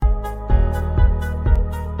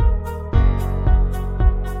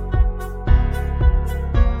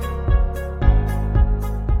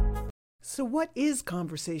what is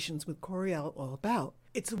Conversations with Coriel all about?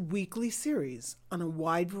 It's a weekly series on a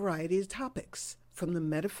wide variety of topics, from the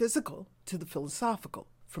metaphysical to the philosophical,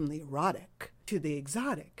 from the erotic to the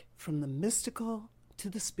exotic, from the mystical to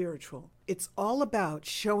the spiritual. It's all about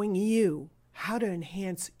showing you how to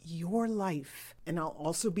enhance your life. And I'll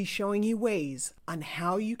also be showing you ways on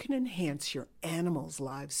how you can enhance your animals'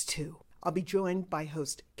 lives too. I'll be joined by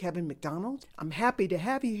host Kevin McDonald. I'm happy to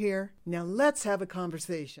have you here. Now let's have a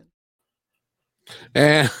conversation.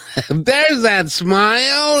 And there's that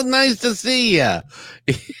smile. Nice to see you.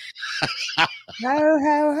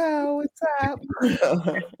 How, what's up?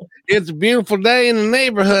 It's a beautiful day in the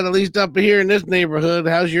neighborhood, at least up here in this neighborhood.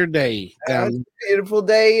 How's your day? It's a beautiful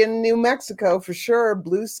day in New Mexico for sure.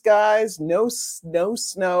 Blue skies, no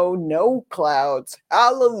snow, no clouds.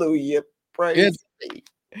 Hallelujah. Praise be.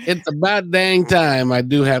 It's about dang time, I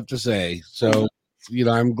do have to say. So,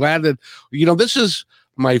 I'm glad that, this is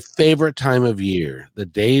my favorite time of year. The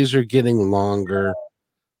days are getting longer,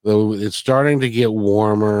 though it's starting to get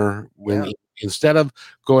warmer. Instead of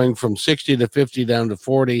going from 60 to 50 down to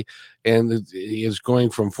 40, and it's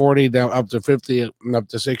going from 40 down up to 50 and up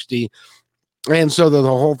to 60. And so the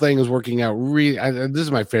whole thing is working out really. This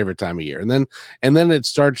is my favorite time of year, and then it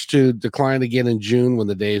starts to decline again in June when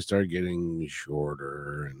the days start getting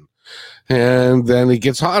shorter, and then it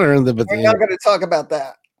gets hotter. We're not going to talk about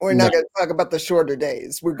that. We're not going to talk about the shorter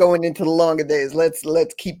days. We're going into the longer days. Let's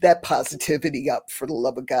keep that positivity up, for the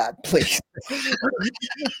love of God, please.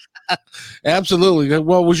 Absolutely.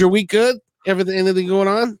 Well, was your week good? Anything going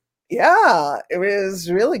on? Yeah, it was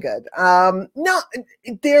really good. No,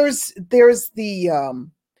 there's the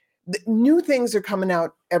new things are coming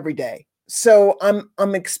out every day. So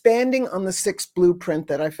I'm expanding on the 6 blueprint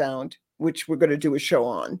that I found, which we're going to do a show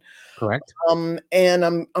on. Correct. And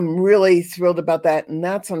I'm really thrilled about that, and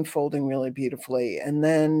that's unfolding really beautifully. And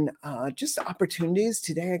then just opportunities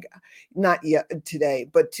today, not yet today,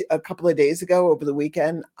 but a couple of days ago over the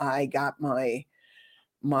weekend, I got my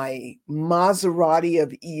Maserati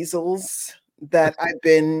of easels that I've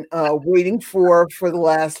been waiting for the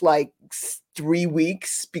last 3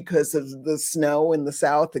 weeks because of the snow in the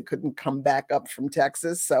South. It couldn't come back up from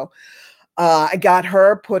Texas. So I got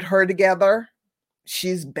her, put her together.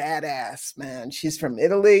 She's badass, man. She's from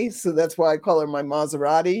Italy. So that's why I call her my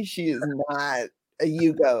Maserati. She is not a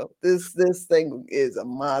Yugo. This thing is a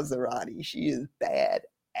Maserati. She is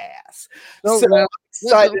badass. So I'm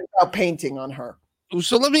excited about painting on her.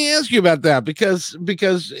 So let me ask you about that, because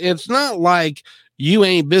it's not like you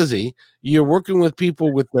ain't busy. You're working with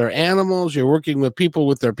people with their animals. You're working with people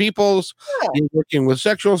with their peoples. Yeah. You're working with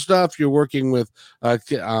sexual stuff. You're working with all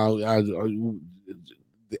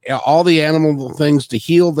the animal things to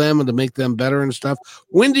heal them and to make them better and stuff.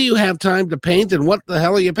 When do you have time to paint, and what the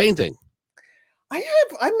hell are you painting?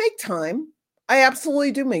 I make time. I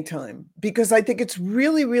absolutely do make time, because I think it's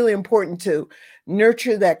really, really important to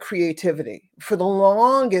nurture that creativity. For the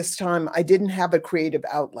longest time, I didn't have a creative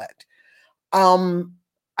outlet.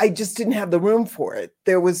 I just didn't have the room for it.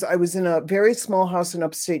 I was in a very small house in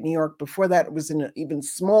upstate New York. Before that, it was in an even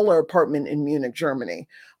smaller apartment in Munich, Germany.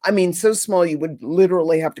 I mean, so small you would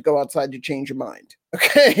literally have to go outside to change your mind.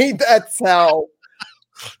 Okay, that's how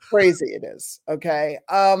crazy it is. Okay.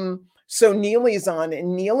 So Neely's on,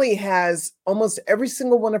 and Neely has almost every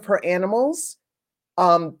single one of her animals.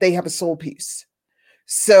 They have a soul piece.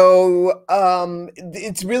 So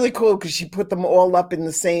it's really cool because she put them all up on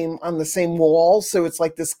the same wall. So it's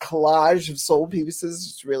like this collage of soul pieces.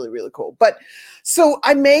 It's really, really cool. But so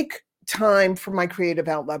I make time for my creative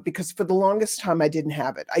outlet, because for the longest time I didn't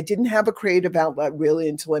have it. I didn't have a creative outlet really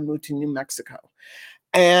until I moved to New Mexico.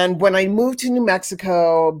 And when I moved to New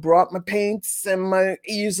Mexico, brought my paints and my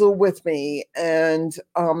easel with me. And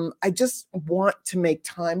I just want to make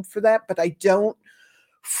time for that, but I don't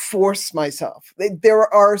force myself.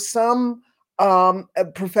 There are some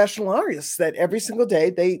professional artists that every single day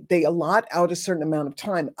they allot out a certain amount of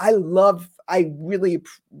time. I really,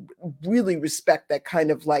 really respect that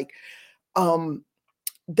kind of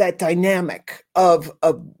that dynamic of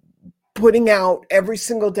putting out every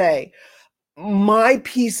single day. My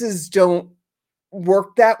pieces don't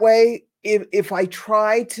work that way. If I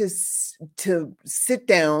try to sit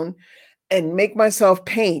down and make myself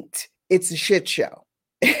paint, it's a shit show.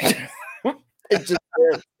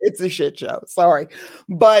 It's a shit show. Sorry,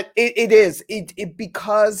 but it is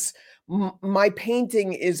because my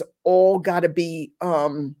painting is all got to be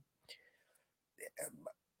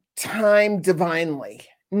timed divinely.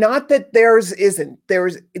 Not that theirs isn't.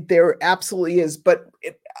 There absolutely is, but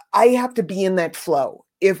I have to be in that flow.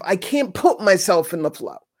 If I can't put myself in the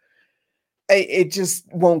flow, it just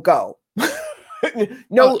won't go.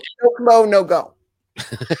 No, no flow, no go.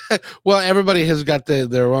 Well, everybody has got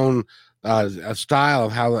their own a style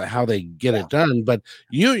of how they get it done, but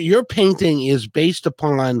your painting is based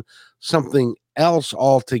upon something else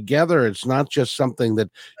altogether. It's not just something that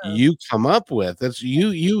you come up with. It's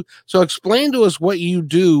you. So explain to us what you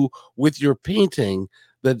do with your painting.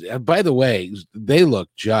 That, by the way, they look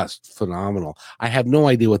just phenomenal. I have no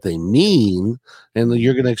idea what they mean, and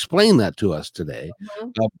you're going to explain that to us today.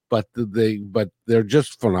 But they're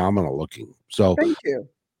just phenomenal looking. So Thank you.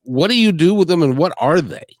 what do you do with them, and what are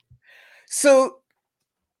they? So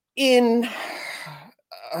in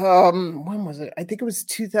when was it? I think it was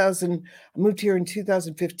 2000. I moved here in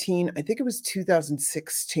 2015. I think it was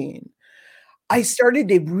 2016. I started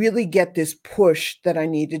to really get this push that I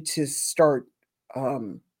needed to start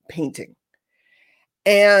painting.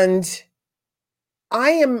 And I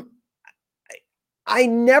am I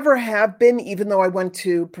never have been, even though I went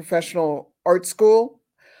to professional art school.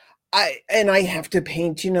 I have to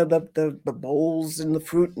paint, the bowls and the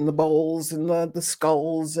fruit and the bowls and the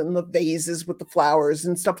skulls and the vases with the flowers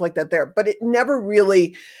and stuff like that there. But it never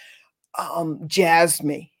really jazzed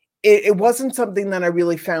me. It wasn't something that I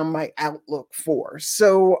really found my outlook for.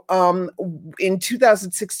 So in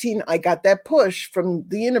 2016, I got that push from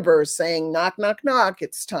the universe saying, knock, knock, knock,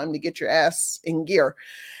 it's time to get your ass in gear.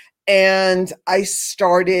 And I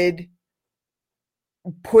started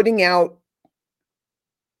putting out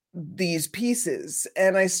these pieces,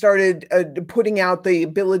 and I started putting out the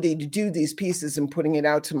ability to do these pieces and putting it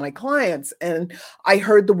out to my clients. And I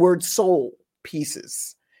heard the word soul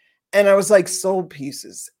pieces. And I was like, soul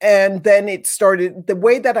pieces. And then it started, the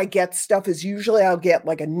way that I get stuff is usually I'll get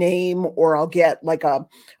like a name, or I'll get like a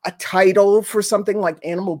title for something like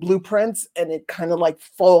Animal Blueprints, and it kind of like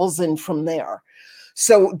falls in from there.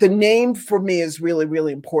 So the name for me is really,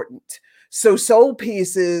 really important. So soul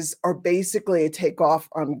pieces are basically a takeoff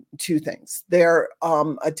on two things. They're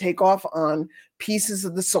a takeoff on pieces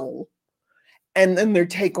of the soul, and then their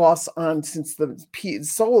takeoffs on, since the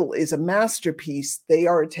soul is a masterpiece, they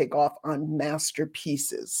are a takeoff on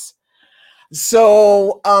masterpieces.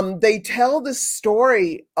 So they tell the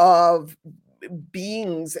story of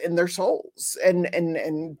beings and their souls, and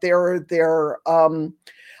they're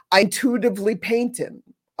I intuitively paint in.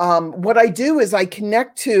 What I do is I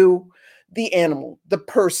connect to the animal, the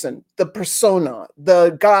person, the persona,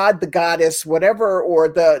 the god, the goddess, whatever, or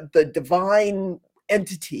the divine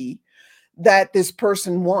entity that this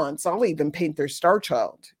person wants. I'll even paint their star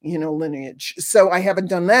child, lineage. So I haven't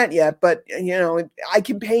done that yet, but I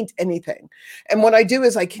can paint anything. And what I do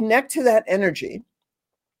is I connect to that energy,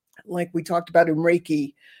 like we talked about in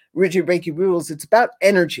Reiki, rigid Reiki rules. It's about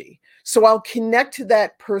energy. So I'll connect to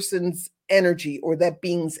that person's energy or that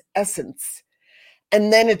being's essence.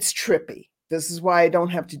 And then it's trippy. This is why I don't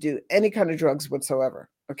have to do any kind of drugs whatsoever.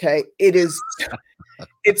 Okay. It's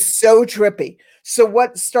so trippy. So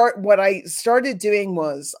what I started doing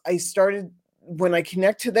was when I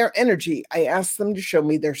connect to their energy, I ask them to show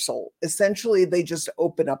me their soul. Essentially, they just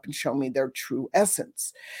open up and show me their true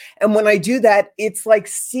essence. And when I do that, it's like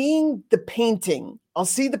seeing the painting. I'll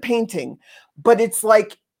see the painting, but it's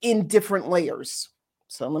like in different layers.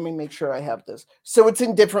 So let me make sure I have this. So it's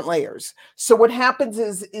in different layers. So what happens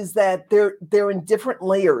is that they're in different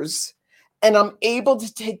layers, and I'm able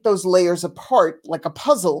to take those layers apart like a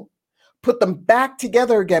puzzle, put them back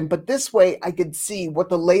together again. But this way I could see what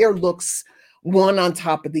the layer looks one on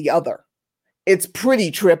top of the other. It's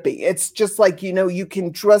pretty trippy. It's just like, you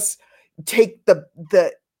can just take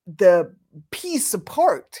the piece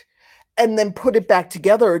apart and then put it back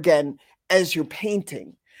together again as you're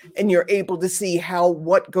painting. And you're able to see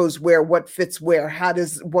what goes where, what fits where,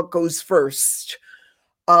 what goes first.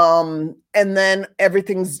 And then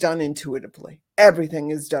everything's done intuitively. Everything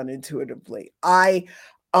is done intuitively. I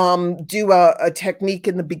do a technique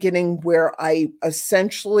in the beginning where I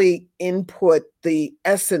essentially input the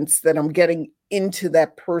essence that I'm getting into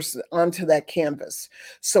that person, onto that canvas.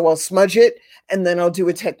 So I'll smudge it, and then I'll do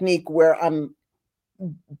a technique where I'm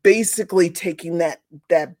basically taking that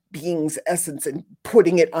being's essence and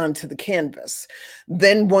putting it onto the canvas.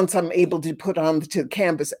 Then once I'm able to put onto the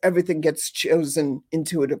canvas, everything gets chosen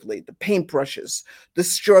intuitively. The paintbrushes, the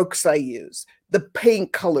strokes I use, the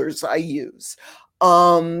paint colors I use.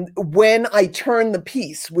 When I turn the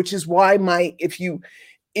piece, which is why if you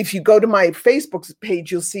go to my Facebook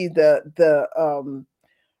page, you'll see the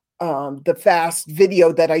fast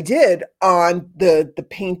video that I did on the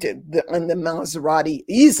painted on the Maserati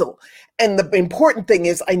easel. And the important thing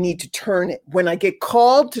is I need to turn it. When I get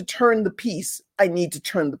called to turn the piece, I need to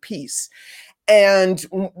turn the piece. And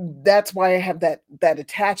that's why I have that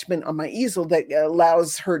attachment on my easel that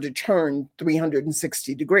allows her to turn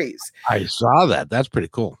 360 degrees. I saw that. That's pretty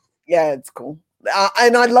cool. Yeah, it's cool.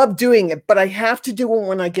 And I love doing it, but I have to do it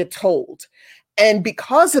when I get told. And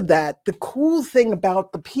because of that, the cool thing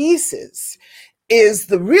about the pieces is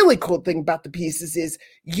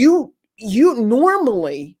you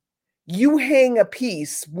normally you hang a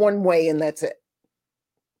piece one way and that's it.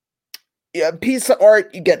 A piece of art,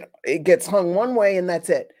 it gets hung one way and that's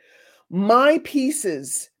it. My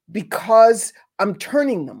pieces, because I'm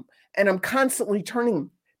turning them and I'm constantly turning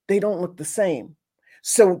them, they don't look the same.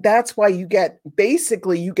 So that's why you get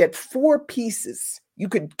 4 pieces. You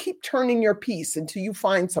could keep turning your piece until you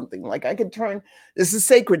find something. Like I could turn, this is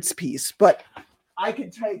Sacred's piece, but I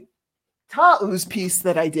could take Ta'u's piece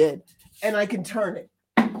that I did and I can turn it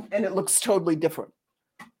and it looks totally different.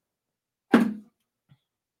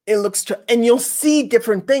 And you'll see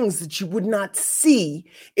different things that you would not see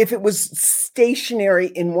if it was stationary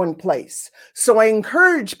in one place. So I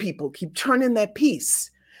encourage people, keep turning that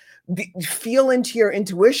piece. Feel into your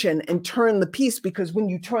intuition and turn the piece, because when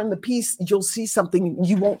you turn the piece, you'll see something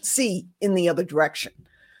you won't see in the other direction.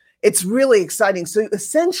 It's really exciting. So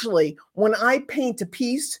essentially, when I paint a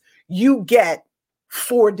piece, you get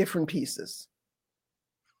 4 different pieces.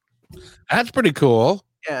 That's pretty cool.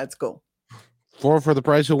 Yeah, it's cool. 4 for the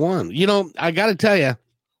price of 1. You know, I got to tell you,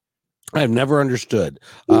 I've never understood.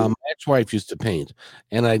 My ex-wife used to paint,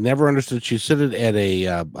 and I never understood. She'd sit at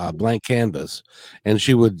a blank canvas, and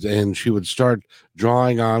she would start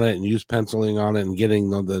drawing on it and use penciling on it and getting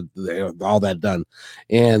the all that done.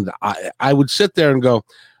 And I would sit there and go,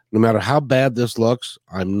 no matter how bad this looks,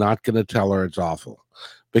 I'm not going to tell her it's awful,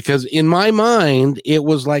 because in my mind it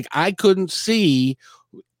was like I couldn't see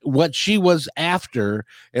what she was after,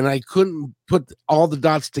 and I couldn't put all the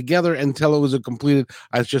dots together until it was a completed.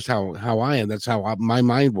 That's just how I am. That's how my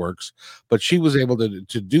mind works. But she was able to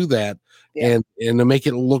do that, yeah, and to make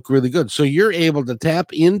it look really good. So you're able to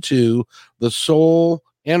tap into the soul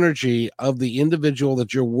energy of the individual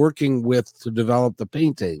that you're working with to develop the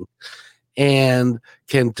painting, and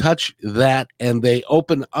can touch that, and they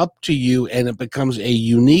open up to you, and it becomes a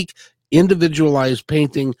unique, individualized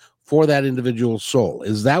painting for that individual soul.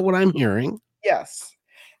 Is that what I'm hearing? Yes.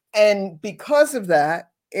 And because of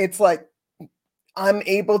that, it's like I'm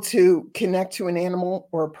able to connect to an animal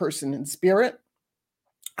or a person in spirit.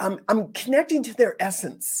 I'm connecting to their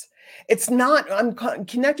essence. It's not, I'm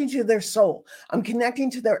connecting to their soul. I'm connecting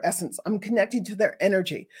to their essence. I'm connecting to their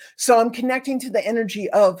energy. So I'm connecting to the energy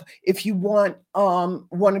of, if you want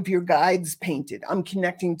one of your guides painted, I'm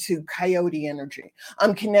connecting to coyote energy.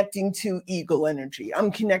 I'm connecting to eagle energy. I'm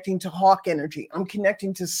connecting to hawk energy. I'm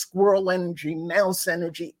connecting to squirrel energy, mouse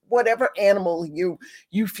energy, whatever animal you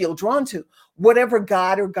feel drawn to, whatever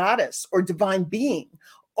god or goddess or divine being,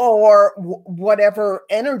 or whatever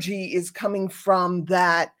energy is coming from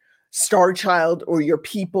that star child or your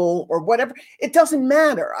people or whatever. It doesn't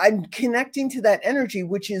matter. I'm connecting to that energy,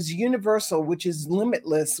 which is universal, which is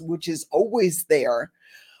limitless, which is always there,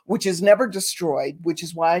 which is never destroyed, which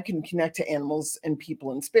is why I can connect to animals and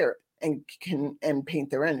people in spirit and paint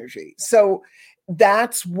their energy. So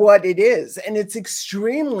that's what it is. And it's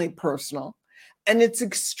extremely personal, and it's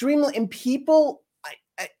extremely, and people,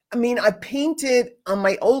 I mean, I painted on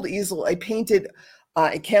my old easel, I painted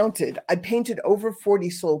over 40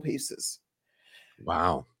 soul pieces.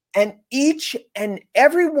 Wow. And each and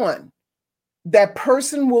every one, that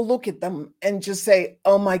person will look at them and just say,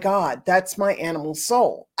 oh my God, that's my animal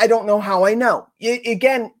soul. I don't know how I know.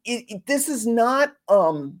 This is not,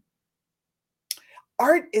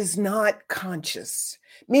 art is not conscious,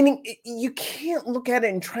 meaning you can't look at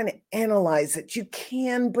it and try to analyze it. You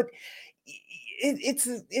can, but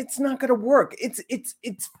it's not going to work. It's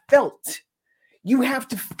felt. You have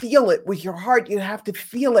to feel it with your heart. You have to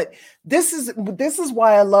feel it. This is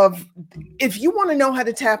why I love, if you want to know how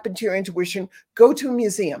to tap into your intuition, go to a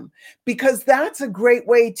museum, because that's a great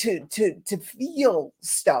way to feel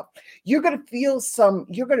stuff. You're going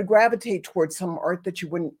to gravitate towards some art that you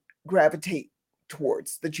wouldn't gravitate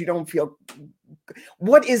towards, that you don't feel.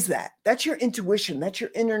 What is that? That's your intuition. That's your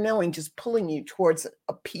inner knowing just pulling you towards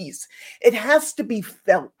a piece. It has to be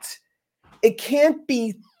felt. It can't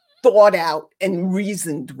be thought out and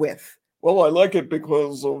reasoned with. Well, I like it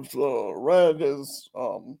because of the red is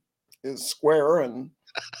square and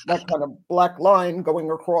that kind of black line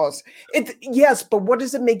going across. Yes, but what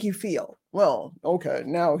does it make you feel? Well, okay,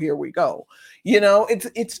 now here we go.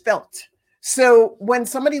 It's felt. So when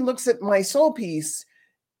somebody looks at my soul piece,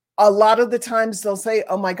 a lot of the times they'll say,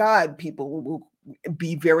 oh my God, people will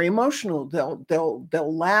be very emotional. They'll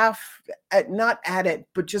laugh at, not at it,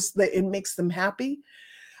 but just that it makes them happy.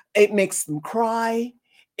 It makes them cry.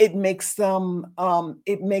 It makes them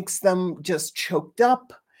just choked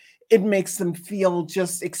up. It makes them feel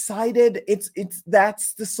just excited.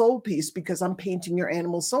 That's the soul piece, because I'm painting your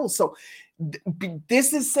animal soul. So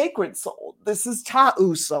this is sacred soul. This is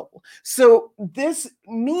Ta'u soul. So this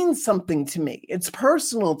means something to me. It's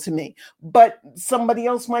personal to me. But somebody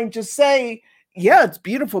else might just say, yeah, it's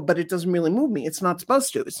beautiful, but it doesn't really move me. It's not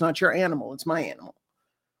supposed to. It's not your animal. It's my animal.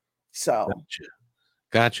 So.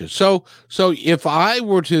 Gotcha. So if I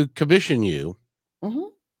were to commission you, Mm-hmm.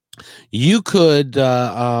 you could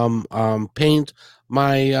paint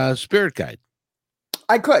my spirit guide.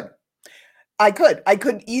 I could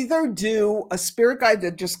either do a spirit guide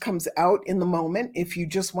that just comes out in the moment. If you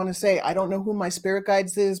just want to say, I don't know who my spirit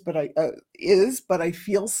guides is, but I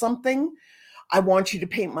feel something. I want you to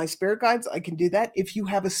paint my spirit guides. I can do that. If you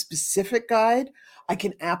have a specific guide, I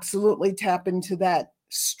can absolutely tap into that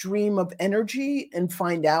stream of energy and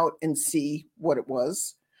find out and see what it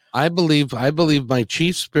was. I believe my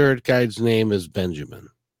chief spirit guide's name is Benjamin.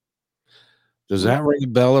 Does that ring a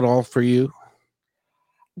bell at all for you?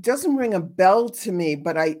 It doesn't ring a bell to me,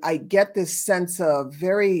 but I get this sense of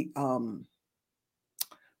very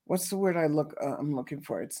what's the word I'm looking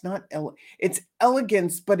for? It's not it's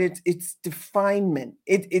elegance, but it's definement.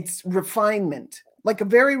 It's refinement, like a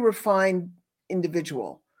very refined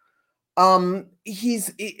individual. He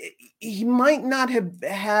might not have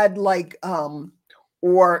had like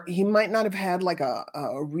or he might not have had like a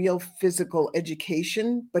real physical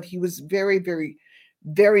education, but he was very, very,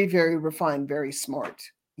 very, very refined, very smart,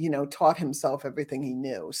 taught himself everything he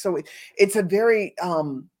knew. So it's a very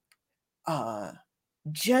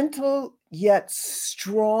gentle yet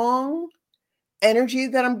strong energy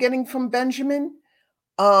that I'm getting from Benjamin.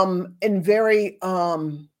 And very oh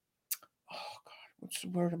God, what's the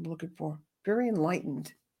word I'm looking for? Very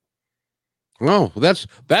enlightened. Oh, that's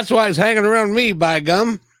why he's hanging around me, by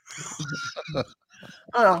gum.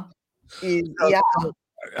 Oh, yeah. All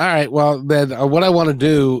right. Well, then what I want to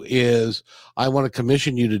do is I want to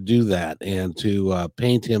commission you to do that and to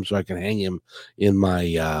paint him so I can hang him in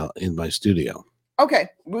my studio. Okay,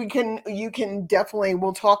 you can definitely,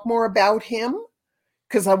 we'll talk more about him,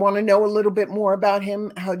 because I want to know a little bit more about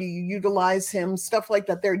him. How do you utilize him? Stuff like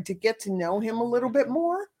that there, to get to know him a little bit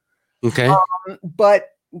more. Okay. But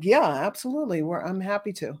yeah, absolutely. I'm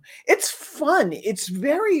happy to. It's fun. It's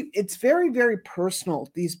very, very personal.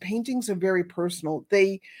 These paintings are very personal.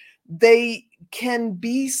 They can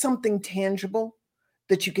be something tangible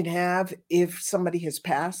that you can have if somebody has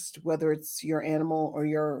passed, whether it's your animal or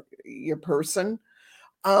your person.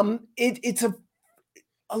 It's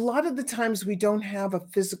a lot of the times we don't have a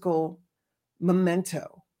physical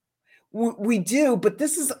memento. We do, but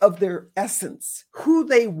this is of their essence, who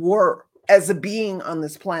they were as a being on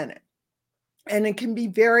this planet. And it can be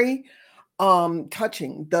very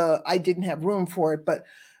touching. I didn't have room for it, but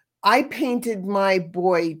I painted my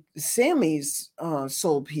boy Sammy's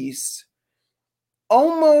soul piece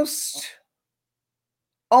almost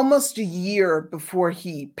a year before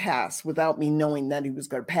he passed, without me knowing that he was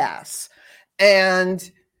going to pass. And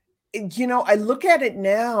I look at it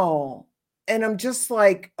now and I'm just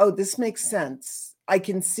like, oh, this makes sense. I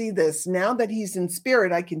can see this now that he's in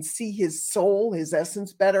spirit. I can see his soul, his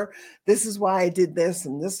essence better. This is why I did this,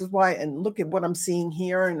 and this is why. And look at what I'm seeing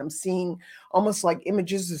here, and I'm seeing almost like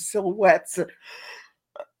images of silhouettes.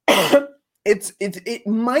 It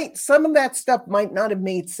might, some of that stuff might not have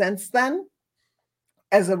made sense then,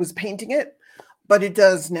 as I was painting it, but it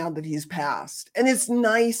does now that he's passed. And it's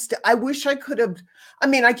nice I wish I could have,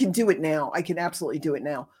 I can do it now. I can absolutely do it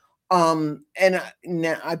now. And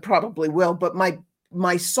I probably will, but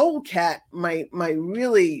my soul cat, my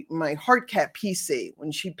heart cat PC,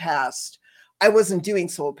 when she passed, I wasn't doing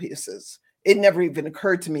soul pieces. It never even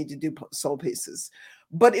occurred to me to do soul pieces,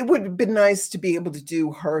 but it would have been nice to be able to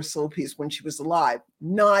do her soul piece when she was alive.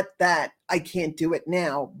 Not that I can't do it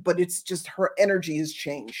now, but it's just her energy has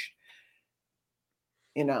changed,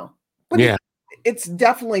 but yeah, it's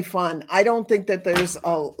definitely fun. I don't think that there's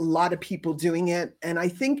a lot of people doing it. And I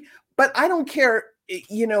think, but I don't care,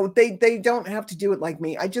 they don't have to do it like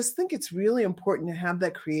me. I just think it's really important to have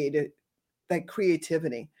that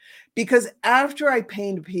creativity, because after I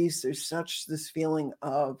paint a piece, there's such this feeling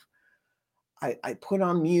of, I put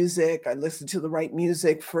on music, I listen to the right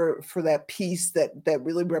music for that piece that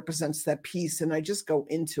really represents that piece. And I just go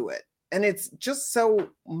into it. And it's just so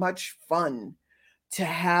much fun to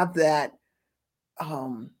have that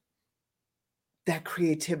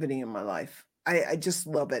creativity in my life. I just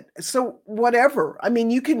love it. So whatever. I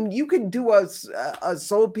mean, you can do a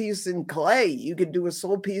soul piece in clay. You could do a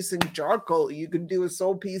soul piece in charcoal. You could do a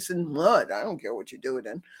soul piece in mud. I don't care what you do it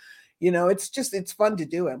in. It's fun to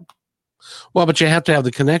do it. Well, but you have to have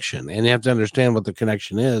the connection, and you have to understand what the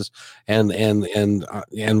connection is, and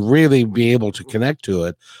really be able to connect to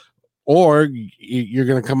it, or you're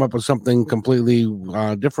going to come up with something completely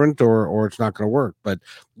different, or it's not going to work. But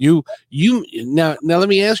you now let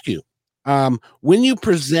me ask you, when you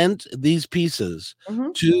present these pieces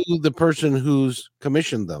Mhm, to the person who's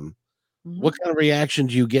commissioned them, mhm. what kind of reaction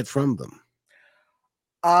do you get from them?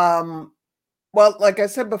 Um, well, like I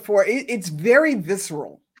said before, it's very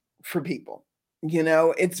visceral for people.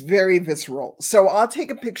 It's very visceral. So I'll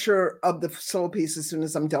take a picture of the soul piece as soon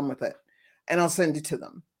as I'm done with it, and I'll send it to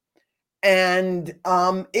them. And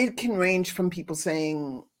it can range from people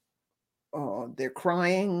saying, "Oh, they're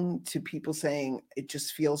crying," to people saying it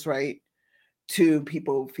just feels right, to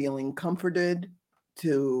people feeling comforted,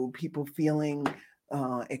 to people feeling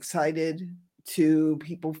excited, to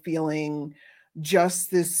people feeling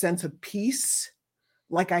just this sense of peace.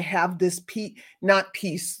 Like I have this peace, not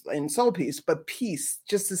peace in soul peace, but peace,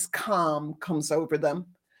 just this calm comes over them.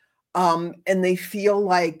 And they feel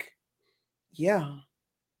like, yeah,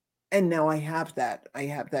 and now I have that. I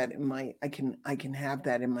have that in my, I can have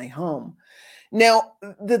that in my home. Now,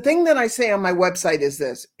 the thing that I say on my website is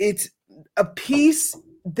this: it's a piece,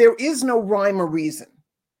 there is no rhyme or reason.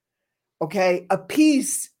 Okay. A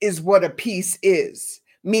piece is what a piece is,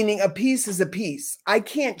 meaning a piece is a piece. I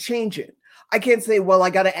can't change it. I can't say, well, I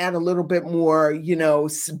got to add a little bit more,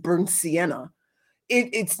 burnt sienna.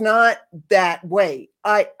 It's not that way.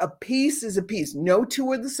 A piece is a piece. No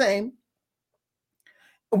two are the same,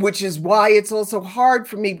 which is why it's also hard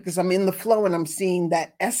for me, because I'm in the flow and I'm seeing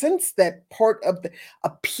that essence, that part of a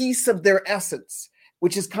piece of their essence,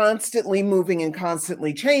 which is constantly moving and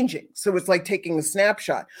constantly changing. So it's like taking a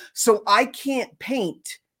snapshot. So I can't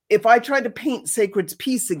paint. If I tried to paint Sacred's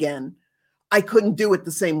piece again, I couldn't do it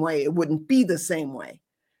the same way. It wouldn't be the same way.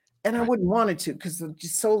 And I Right. wouldn't want it to, because the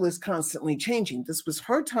soul is constantly changing. This was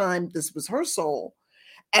her time. This was her soul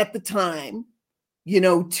at the time,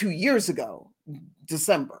 2 years ago,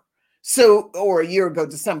 December. So, or a year ago,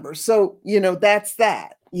 December. So, that's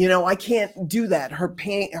that. I can't do that.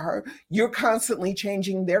 You're constantly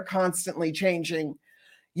changing, they're constantly changing,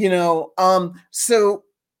 so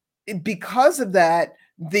because of that,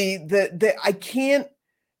 I can't,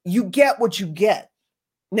 you get what you get.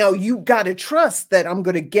 Now you got to trust that I'm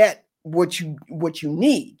going to get what you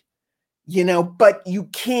need, but you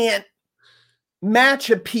can't match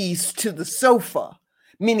a piece to the sofa.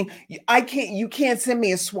 Meaning, you can't send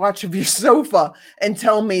me a swatch of your sofa and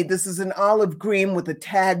tell me this is an olive green with a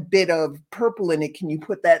tad bit of purple in it. Can you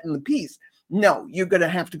put that in the piece? No, you're going to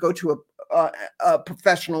have to go to a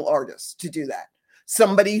professional artist to do that.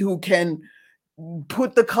 Somebody who can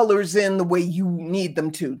put the colors in the way you need them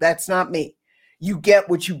to. That's not me. You get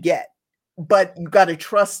what you get, but you got to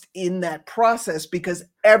trust in that process, because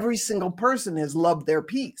every single person has loved their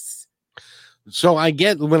piece. So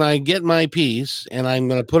when I get my piece and I'm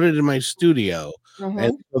going to put it in my studio,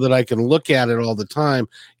 and Mhm. so that I can look at it all the time,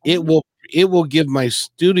 it Mhm. will it will give my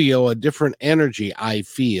studio a different energy, I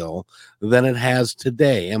feel, than it has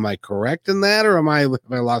today. Am I correct in that, or have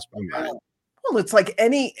I lost my mind? Well, it's like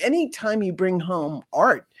any time you bring home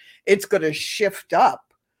art, it's going to shift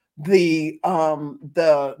up the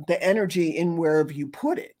energy in wherever you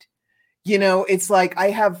put it. It's like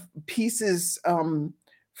I have pieces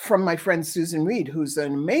from my friend Susan Reed, who's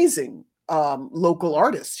an amazing local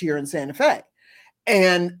artist here in Santa Fe.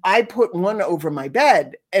 And I put one over my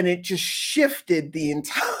bed, and it just shifted the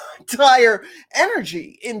entire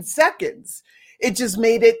energy in seconds. It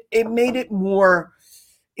made it more,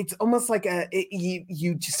 it's almost like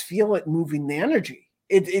you just feel it moving the energy.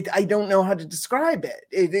 I don't know how to describe it.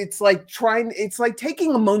 It's like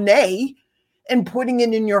taking a Monet and putting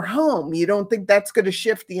it in your home. You don't think that's going to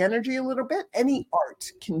shift the energy a little bit? Any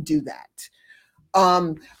art can do that.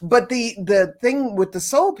 But the thing with the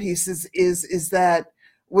soul pieces is that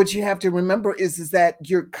what you have to remember is that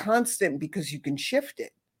you're constant, because you can shift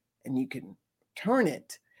it and you can turn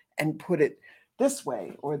it and put it this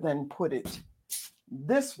way, or then put it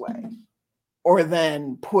this way, or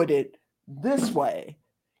then put it this way,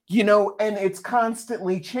 and it's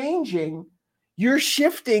constantly changing. You're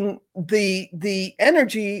shifting the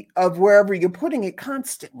energy of wherever you're putting it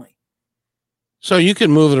constantly. So you can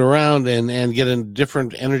move it around and get a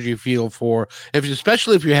different energy feel for,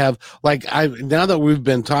 especially if you have, like, I now that we've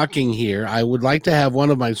been talking here, I would like to have one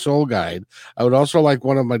of my soul guide. I would also like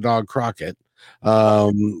one of my dog Crockett.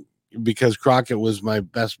 because Crockett was my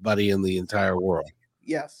best buddy in the entire world.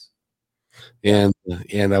 Yes. And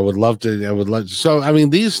I would love to. So I mean,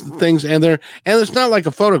 these things, and it's not like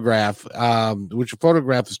a photograph, which a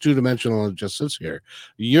photograph is 2-dimensional and it just sits here.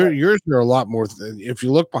 Yours are a lot more. If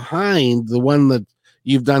you look behind the one that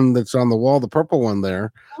you've done that's on the wall, the purple one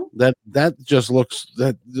there, that just looks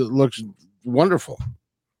wonderful.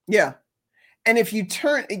 Yeah. And if you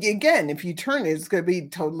turn it, it's going to be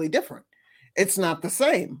totally different. It's not the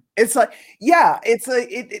same. It's like, yeah,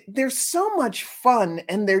 there's so much fun,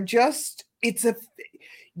 and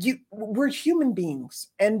we're human beings.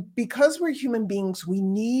 And because we're human beings, we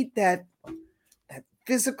need that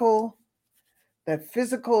physical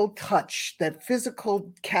touch, that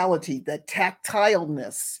physicality, that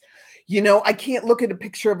tactileness. I can't look at a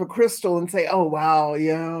picture of a crystal and say, oh, wow,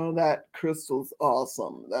 that crystal's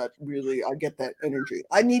awesome. That really, I get that energy.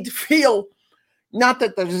 I need to feel, not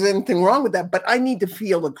that there's anything wrong with that, but I need to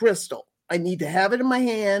feel a crystal. I need to have it in my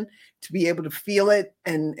hand to be able to feel it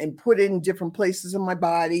and put it in different places in my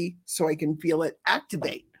body so I can feel it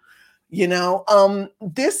activate.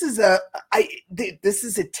 This is a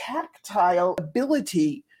tactile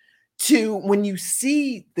ability to, when you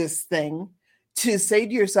see this thing, to say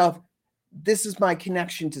to yourself, this is my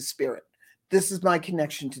connection to spirit. This is my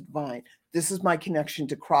connection to divine. This is my connection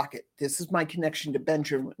to Crockett. This is my connection to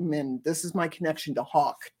Benjamin. This is my connection to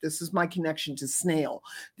Hawk. This is my connection to snail.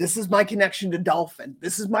 This is my connection to dolphin.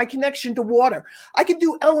 This is my connection to water. I can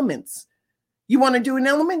do elements. You want to do an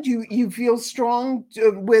element? You feel strong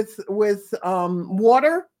with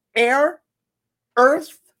water, air,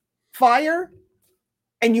 earth, fire,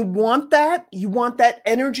 and you want that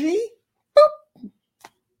energy? Boop.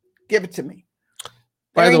 Give it to me.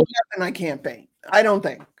 By the way, nothing I can't paint. I don't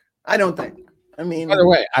think. I mean, by the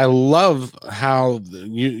way, I love how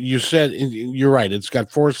you said, you're right. It's got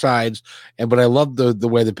 4 sides, but I love the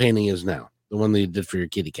way the painting is now. The one that you did for your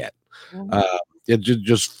kitty cat. Mm-hmm.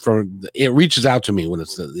 It reaches out to me when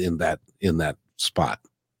it's in that spot.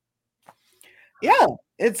 Yeah,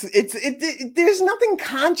 there's nothing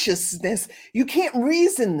consciousness. You can't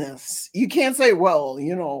reason this. You can't say, well,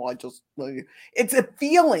 it's a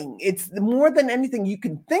feeling. It's more than anything. You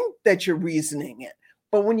can think that you're reasoning it,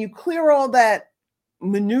 but when you clear all that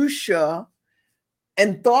minutia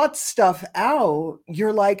and thought stuff out,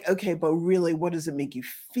 you're like, okay, but really, what does it make you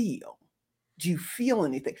feel? Do you feel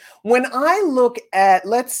anything? When I look at,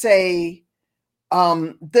 let's say,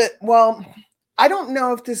 I don't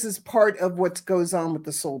know if this is part of what goes on with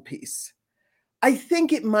the soul piece. I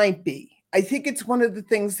think it might be. I think it's one of the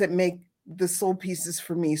things that make the soul pieces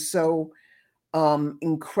for me so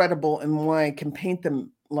incredible, and why I can paint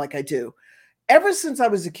them like I do. Ever since I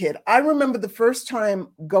was a kid, I remember the first time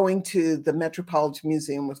going to the Metropolitan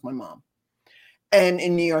Museum with my mom, and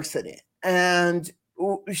in New York City. And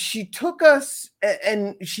she took us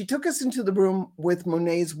into the room with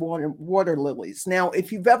Monet's water lilies. Now,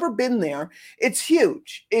 if you've ever been there, it's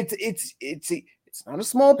huge. It's not a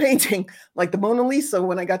small painting like the Mona Lisa.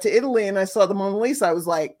 When I got to Italy and I saw the Mona Lisa, I was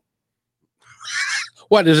like,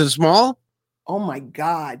 what, is it small? Oh my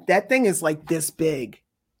God, that thing is like this big.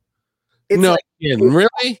 It's no, really?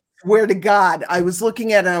 I swear to God, I was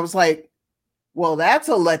looking at it and I was like, well, that's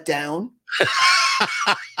a letdown.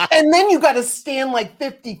 And then you got to stand like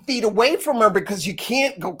 50 feet away from her because you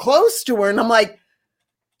can't go close to her. And I'm like,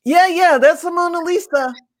 yeah, that's the Mona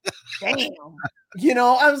Lisa. Damn.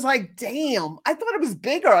 I was like, damn. I thought it was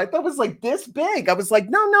bigger. I thought it was like this big. I was like,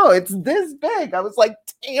 no, it's this big. I was like,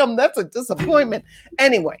 damn, that's a disappointment.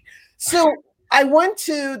 Anyway, so I went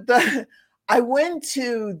to the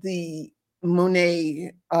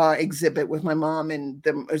Monet exhibit with my mom, and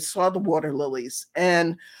I saw the water lilies,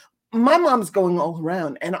 and my mom's going all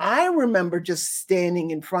around, and I remember just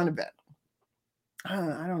standing in front of it. I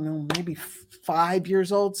don't know, maybe 5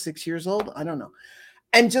 years old, 6 years old, I don't know,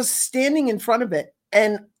 and just standing in front of it.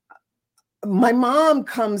 And my mom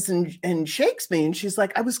comes and shakes me, and she's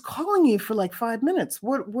like, I was calling you for like 5 minutes.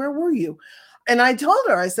 Where were you? And I told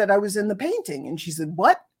her, I said, I was in the painting. And she said,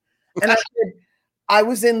 what? And I said, I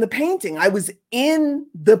was in the painting. I was in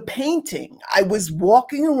the painting. I was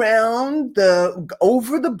walking around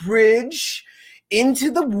over the bridge, into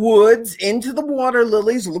the woods, into the water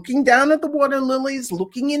lilies, looking down at the water lilies,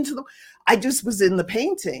 looking into I just was in the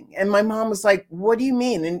painting. And my mom was like, what do you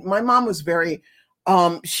mean? And my mom was very,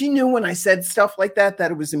 she knew when I said stuff like that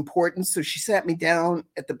it was important. So she sat me down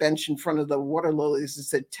at the bench in front of the water lilies and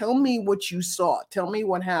said, tell me what you saw. Tell me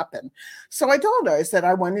what happened. So I told her, I said,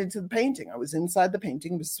 I went into the painting. I was inside the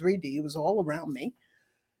painting. It was 3D. It was all around me.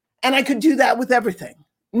 And I could do that with everything.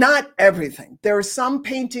 Not everything. There are some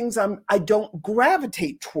paintings I don't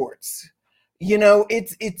gravitate towards. when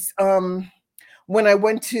I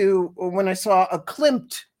saw a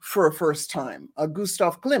Klimt for a first time, a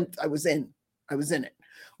Gustav Klimt, I was in it.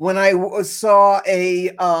 When I saw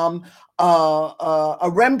a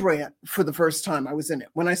Rembrandt for the first time, I was in it.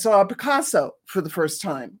 When I saw a Picasso for the first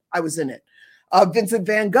time, I was in it. Vincent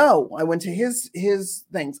van Gogh, I went to his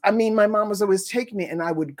things. I mean, my mom was always taking me, and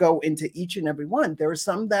I would go into each and every one. There are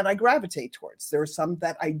some that I gravitate towards. There are some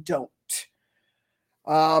that I don't.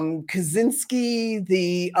 Kaczynski,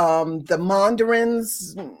 the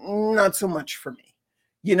Mandarins, not so much for me.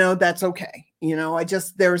 That's okay.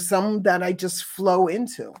 There's some that I just flow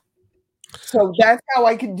into. So that's how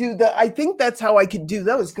I could I think that's how I could do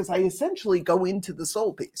those, because I essentially go into the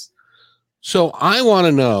soul piece. So I want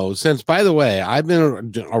to know, since, by the way, I've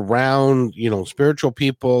been around, spiritual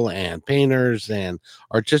people and painters and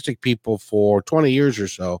artistic people for 20 years or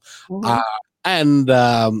so.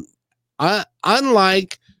 Mm-hmm.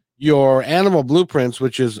 Unlike your animal blueprints,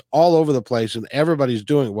 which is all over the place and everybody's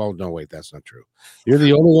doing, well, no, wait, that's not true. You're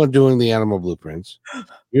the only one doing the animal blueprints.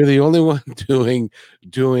 You're the only one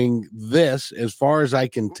doing this, as far as I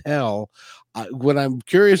can tell. What I'm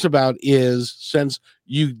curious about is, since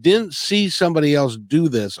you didn't see somebody else do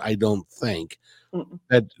this, I don't think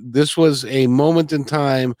that this was a moment in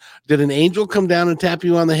time. Did an angel come down and tap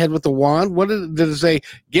you on the head with a wand? What did it say?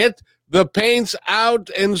 Get the paints out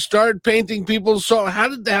and start painting people. So how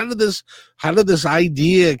did this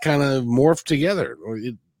idea kind of morph together?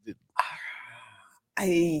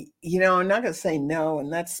 I'm not going to say no,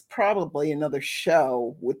 and that's probably another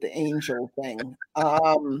show with the angel thing.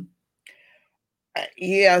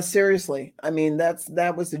 Yeah, seriously. I mean,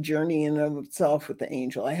 that was a journey in and of itself with the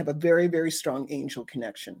angel. I have a very, very strong angel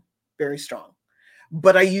connection, very strong.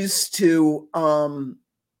 But I used to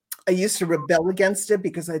rebel against it,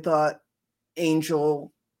 because I thought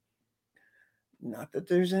angel, not that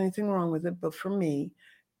there's anything wrong with it, but for me,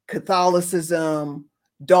 Catholicism,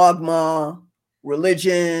 dogma,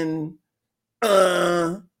 religion,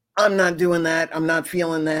 I'm not doing that. I'm not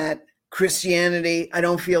feeling that. Christianity, I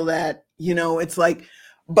don't feel that. It's like,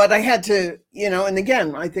 but I had to, and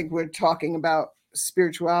again, I think we're talking about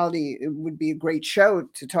spirituality. It would be a great show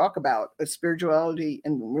to talk about spirituality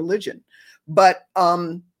and religion. But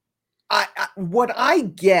what I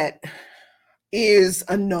get is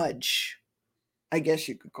a nudge, I guess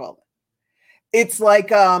you could call it. It's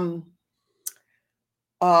like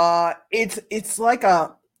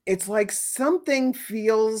it's like something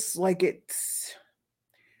feels like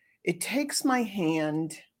it takes my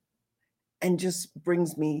hand and just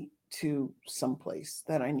brings me to some place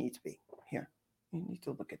that I need to be. Here, you need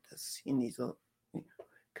to look at this. You need to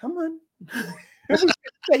come on.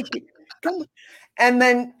 Thank you. Come on. And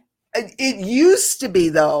then it used to be,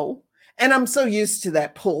 though, and I'm so used to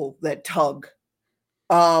that pull, that tug,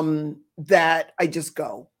 that I just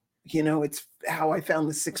go. It's how I found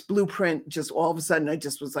the 6 blueprint. Just all of a sudden, I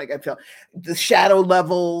just was like, I felt the shadow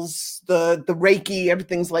levels, the Reiki,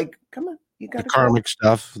 everything's like, come on. You got the karmic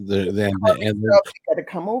stuff. You got to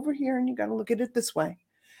come over here and you got to look at it this way.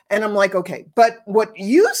 And I'm like, okay. But what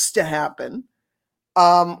used to happen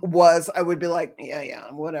was I would be like, yeah,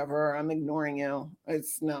 whatever. I'm ignoring you. I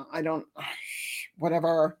don't,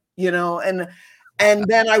 whatever, and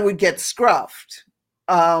then I would get scruffed.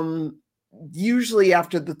 Usually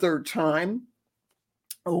after the 3rd time,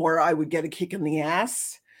 or I would get a kick in the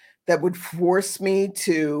ass that would force me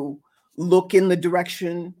to look in the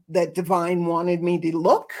direction that divine wanted me to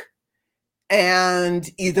look. And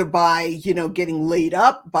either by, getting laid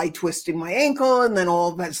up, by twisting my ankle, and then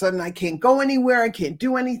all of a sudden I can't go anywhere, I can't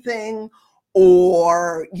do anything,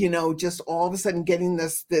 or, just all of a sudden getting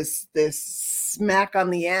this smack on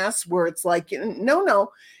the ass where it's like,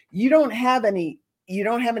 no, you don't have any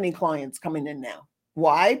clients coming in now.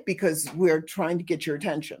 Why? Because we're trying to get your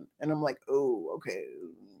attention. And I'm like, oh, okay,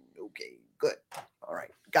 good. All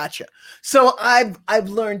right. Gotcha. So I've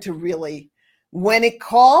learned to really, when it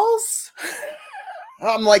calls,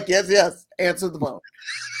 I'm like, yes, answer the phone.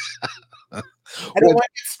 I don't want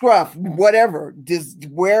to scruff, whatever. Just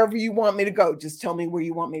wherever you want me to go, just tell me where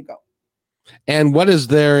you want me to go. And what is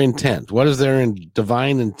their intent? What is their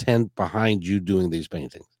divine intent behind you doing these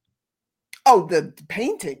paintings? Oh, the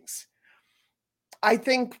paintings. I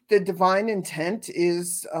think the divine intent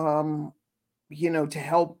is, to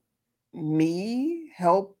help me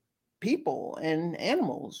help people and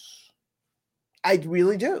animals. I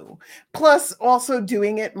really do. Plus also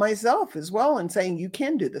doing it myself as well and saying, you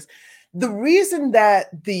can do this. The reason that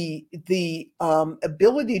the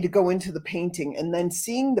ability to go into the painting and then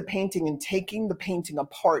seeing the painting and taking the painting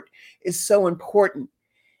apart is so important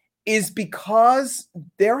is because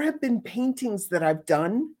there have been paintings that I've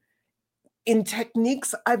done in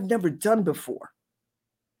techniques I've never done before.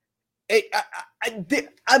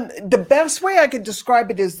 The best way I could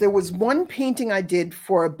describe it is there was one painting I did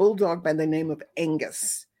for a bulldog by the name of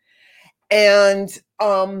Angus. And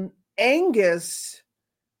Angus's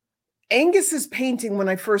painting, when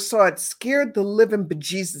I first saw it, scared the living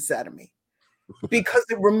bejesus out of me because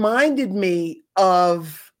it reminded me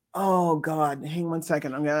of, oh God, hang on one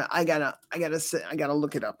second. I gotta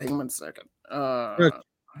look it up. Hang on one second.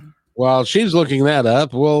 While she's looking that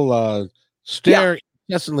up, we'll stare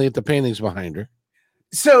incessantly at the paintings behind her.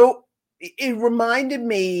 So it reminded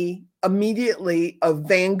me immediately of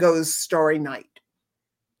Van Gogh's Starry Night.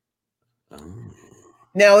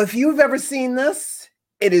 Now, if you've ever seen this,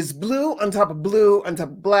 it is blue on top of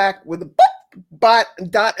black with a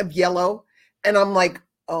dot of yellow. And I'm like,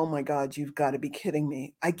 oh my God, you've got to be kidding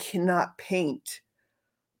me. I cannot paint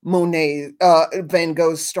Van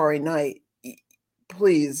Gogh's Starry Night.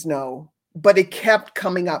 Please, no. But it kept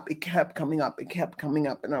coming up. It kept coming up.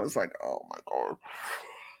 And I was like, oh my God.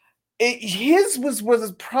 His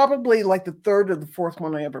was probably like the third or the fourth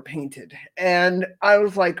one I ever painted. And I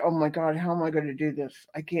was like, oh my God, how am I going to do this?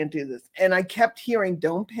 I can't do this. And I kept hearing,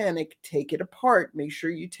 don't panic, take it apart. Make sure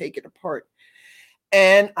you take it apart.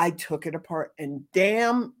 And I took it apart. And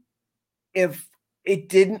damn, if it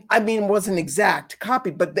didn't, I mean, it wasn't an exact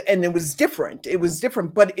copy, and it was different. It was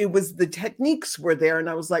different, but it was, the techniques were there. And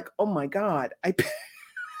I was like, oh my God, I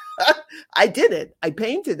did it. I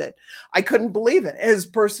painted it. I couldn't believe it. His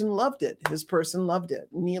person loved it.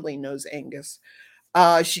 Neely knows Angus.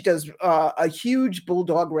 She does a huge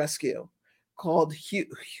bulldog rescue called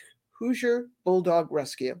Hoosier Bulldog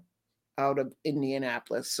Rescue out of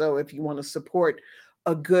Indianapolis. So if you want to support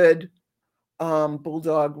a good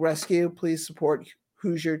bulldog rescue, please support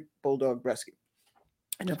Hoosier Bulldog Rescue.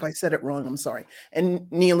 And if I said it wrong, I'm sorry. And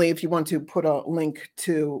Neely, if you want to put a link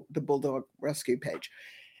to the Bulldog Rescue page.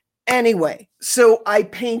 Anyway, so I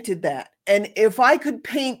painted that. And if I could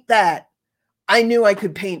paint that, I knew I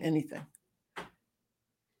could paint anything.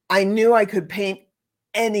 I knew I could paint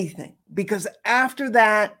anything, because after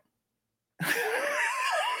that,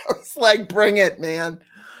 it's like, bring it, man.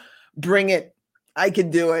 Bring it. I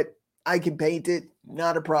can do it. I can paint it.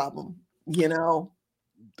 Not a problem. You know?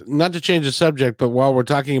 Not to change the subject, but while we're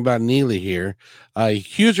talking about Neely here,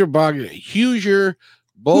 Hoosier Bulldog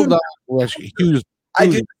Rescue. I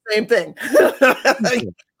do the same thing.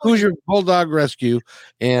 Hoosier Bulldog Rescue.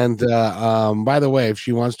 And by the way, if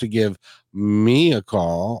she wants to give me a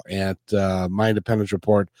call at My Independence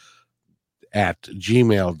Report at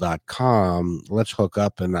gmail.com, let's hook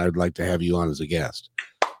up, and I'd like to have you on as a guest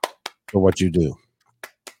for what you do.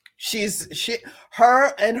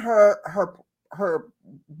 Her and her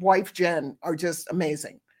wife Jen are just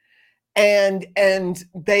amazing, and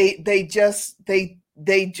they just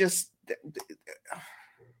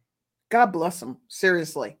God bless them,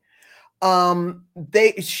 seriously.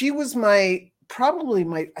 She was I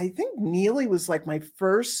think Neely was like my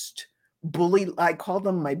first bully. I call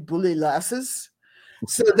them my bully lasses.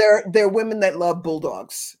 So they're women that love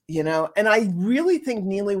bulldogs, you know. And I really think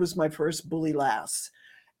Neely was my first bully lass.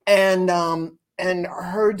 And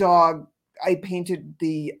her dog, I painted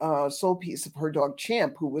the soul piece of her dog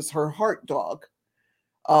Champ, who was her heart dog.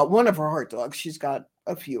 One of her heart dogs. She's got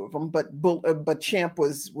a few of them, but Champ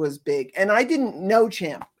was big. And I didn't know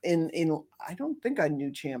Champ I don't think I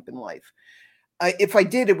knew Champ in life. If I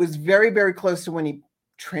did, it was very, very close to when he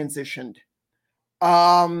transitioned.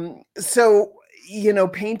 So, you know,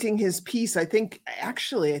 painting his piece, I think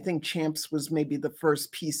Champ's was maybe the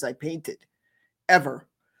first piece I painted ever.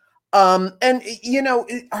 And you know,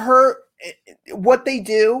 what they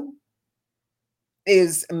do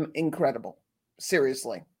is incredible.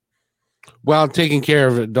 Seriously. Well, taking care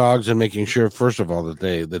of dogs and making sure, first of all, that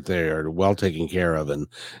they are well taken care of and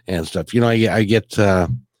stuff. You know, I get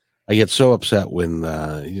so upset when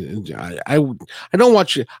I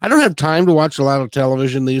don't have time to watch a lot of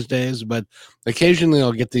television these days, but occasionally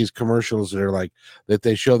I'll get these commercials that are like that.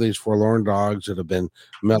 They show these forlorn dogs that have been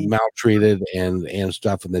maltreated and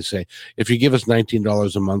stuff, and they say, if you give us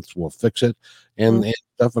 $19 a month, we'll fix it and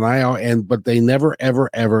stuff. But they never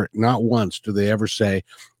ever, not once do they ever say,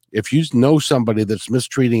 if you know somebody that's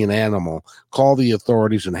mistreating an animal, call the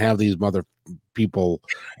authorities and have these mother people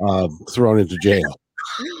thrown into jail.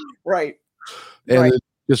 Right. And it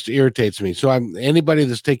just irritates me. So anybody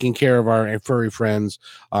that's taking care of our furry friends.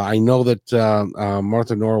 I know that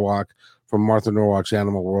Martha Norwalk from Martha Norwalk's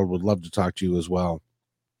Animal World would love to talk to you as well.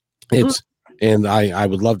 And I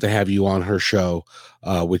would love to have you on her show,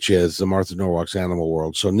 which is the Martha Norwalk's Animal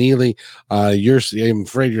World. So Neely, I'm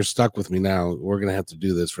afraid you're stuck with me now. We're going to have to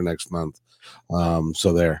do this for next month.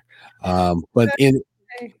 So there. But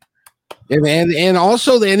and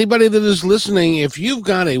also anybody that is listening, if you've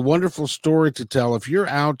got a wonderful story to tell, if you're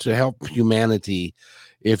out to help humanity,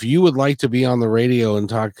 if you would like to be on the radio and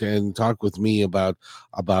talk with me about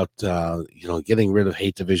getting rid of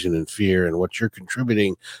hate, division, and fear, and what you're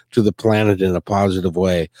contributing to the planet in a positive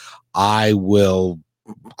way, I will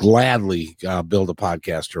gladly build a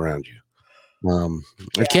podcast around you.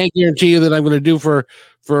 I can't guarantee you that I'm going to do for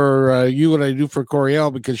you what I do for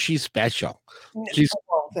Coriel, because she's special.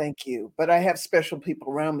 Thank you. But I have special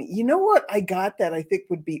people around me. You know what I got that I think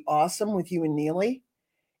would be awesome with you and Neely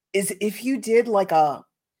is if you did like a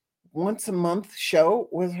once a month show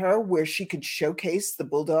with her where she could showcase the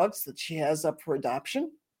bulldogs that she has up for adoption.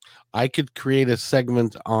 I could create a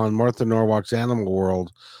segment on Martha Norwalk's Animal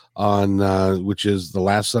World on which is the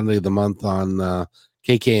last Sunday of the month on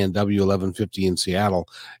KKNW 1150 in Seattle,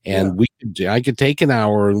 and I could take an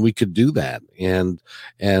hour and we could do that, and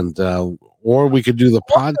or we could do the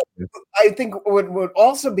podcast. I think what would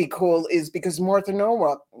also be cool is because Martha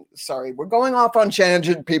Norwalk, sorry, we're going off on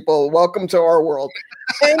tangent, people. Welcome to our world.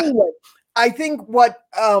 Anyway, I think what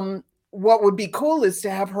would be cool is to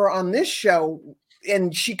have her on this show,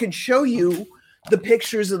 and she could show you the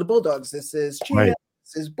pictures of the bulldogs. This is Chia, right.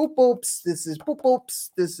 This is Boop Boops, this is Boop Boops,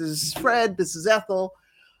 this is Fred, this is Ethel,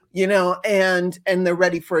 and they're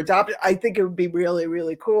ready for adoption. I think it would be really,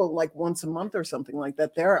 really cool, like once a month or something like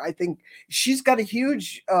that there. I think she's got a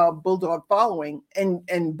huge bulldog following,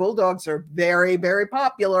 and bulldogs are very, very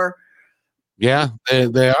popular. Yeah,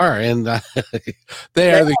 they are, and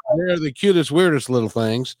they're the cutest, weirdest little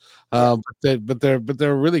things. But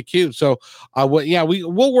they're really cute. So,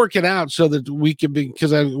 we'll work it out so that we can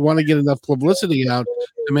because I want to get enough publicity out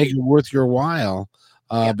to make it worth your while.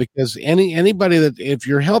 Because anybody that, if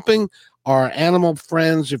you're helping our animal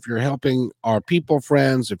friends, if you're helping our people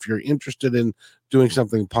friends, if you're interested in doing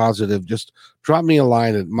something positive, just drop me a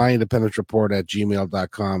line at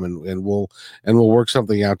myindependentreport@gmail.com and we'll work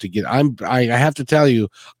something out to get. I have to tell you,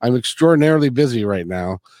 I'm extraordinarily busy right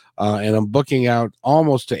now, and I'm booking out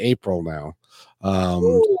almost to April now.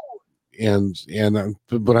 But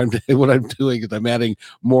what I'm doing is I'm adding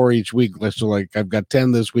more each week. So like I've got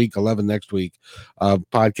 10 this week, 11 next week,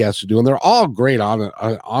 podcasts to do, and they're all great,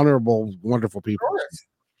 honorable, wonderful people.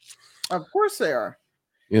 Of course they are.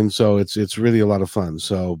 And so it's really a lot of fun.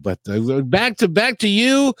 So, but back to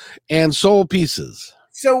you and Soul Pieces.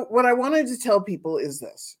 So what I wanted to tell people is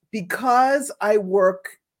this: because I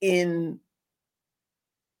work in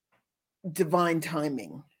divine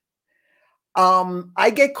timing, I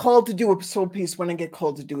get called to do a soul piece when I get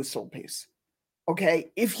called to do a soul piece.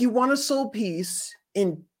 Okay, if you want a soul piece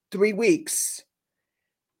in 3 weeks,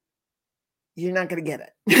 you're not going to get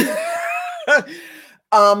it.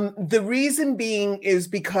 The reason being is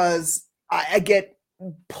because I get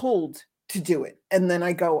pulled to do it. And then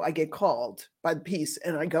I get called by the piece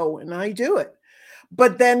and I go and I do it.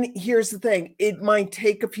 But then here's the thing. It might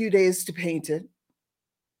take a few days to paint it.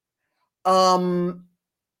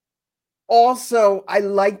 Also, I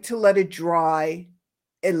like to let it dry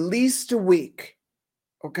at least a week.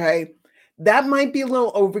 Okay. That might be a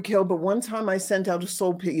little overkill, but one time I sent out a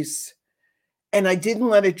soul piece and I didn't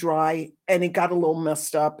let it dry and it got a little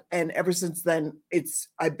messed up. And ever since then,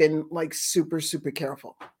 I've been like super, super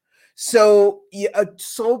careful. So a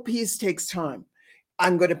soul piece takes time.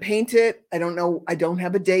 I'm going to paint it. I don't know. I don't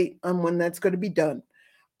have a date on when that's going to be done.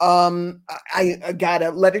 I gotta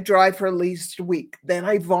let it dry for at least a week. Then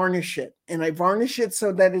I varnish it, and I varnish it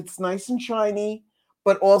so that it's nice and shiny,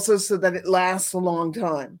 but also so that it lasts a long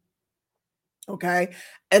time. Okay.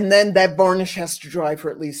 And then that varnish has to dry for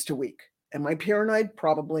at least a week. Am I paranoid?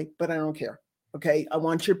 Probably, but I don't care. Okay. I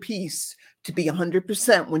want your piece to be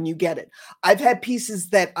 100% when you get it. I've had pieces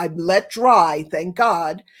that I've let dry, thank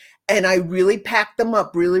God, and I really packed them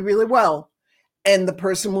up really, really well. And the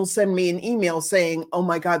person will send me an email saying, oh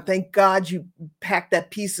my God, thank God you packed that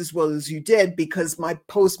piece as well as you did, because my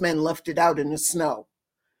postman left it out in the snow.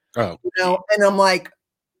 Oh, and I'm like,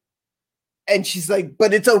 and she's like,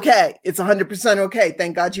 but it's okay. It's 100% okay.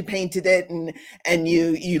 Thank God you painted it and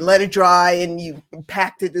you let it dry and you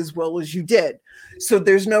packed it as well as you did. So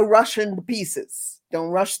there's no rushing the pieces. Don't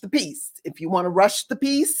rush the piece. If you want to rush the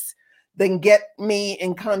piece, then get me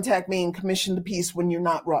and contact me and commission the piece when you're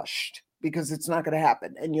not rushed, because it's not going to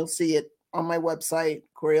happen. And you'll see it on my website,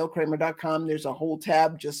 CorielKramer.com. There's a whole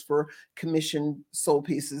tab just for commissioned soul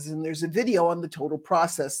pieces. And there's a video on the total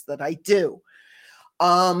process that I do.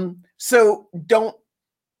 So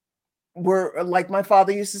we're like my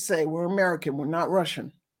father used to say, we're American, we're not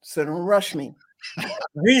Russian. So don't rush me.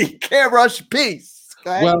 We can't rush peace.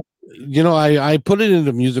 Okay? Well, I put it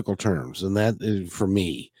into musical terms, and that is for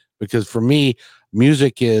me, because for me,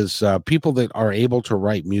 music is people that are able to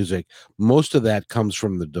write music. Most of that comes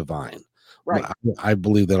from the divine. Right. I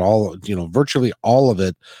believe that virtually all of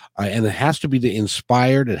it, and it has to be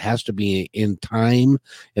inspired. It has to be in time.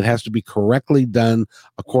 It has to be correctly done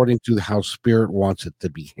according to how spirit wants it to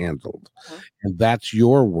be handled. And that's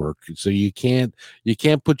your work. So you can't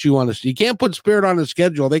put you can't put spirit on a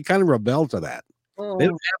schedule. They kind of rebel to that. They don't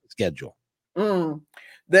have a schedule.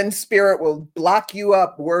 Then spirit will block you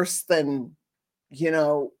up worse than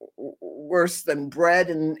bread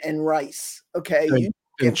and rice. Okay.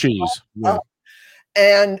 And cheese. Yeah.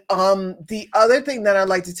 And the other thing that I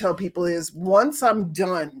like to tell people is, once I'm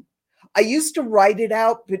done, I used to write it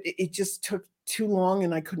out, but it just took too long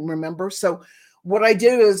and I couldn't remember. So what I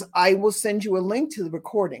do is I will send you a link to the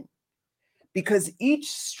recording, because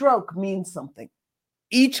each stroke means something.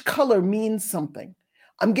 Each color means something.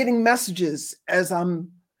 I'm getting messages as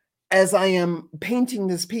I am painting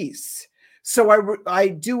this piece. So I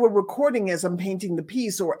do a recording as I'm painting the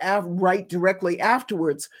piece, or write directly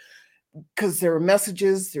afterwards, because there are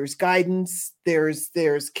messages, there's guidance, there's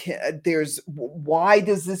why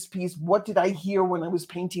does this piece, what did I hear when I was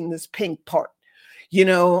painting this pink part?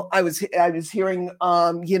 I was hearing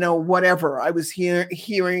whatever. I was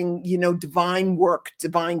hearing divine work,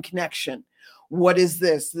 divine connection. What is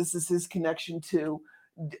this? This is his connection to,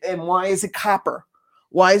 and why is it copper?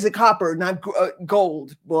 Why is it copper, not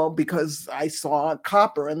gold? Well, because I saw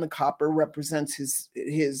copper, and the copper represents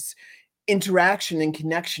his interaction and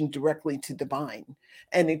connection directly to divine.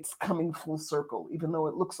 And it's coming full circle. Even though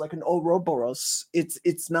it looks like an Ouroboros,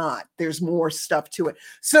 it's not. There's more stuff to it.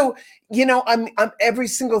 So, I'm every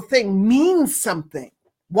single thing means something.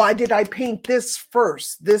 Why did I paint this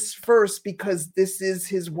first? This first, because this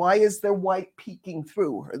is why is there white peeking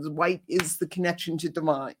through? White is the connection to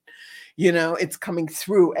divine. It's coming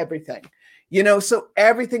through everything. So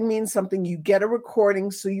everything means something. You get a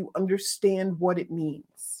recording so you understand what it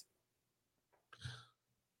means.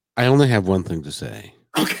 I only have one thing to say.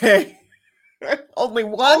 Okay. Only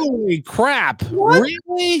one? Holy crap. What?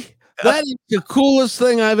 Really? That is the coolest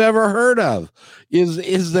thing I've ever heard of.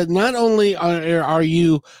 Is that not only are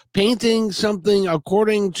you painting something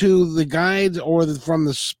according to the guides or from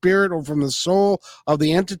the spirit or from the soul of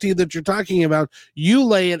the entity that you're talking about, you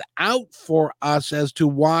lay it out for us as to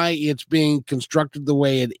why it's being constructed the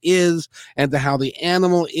way it is, and to how the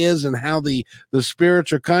animal is, and how the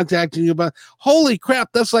spirits are contacting you about. Holy crap,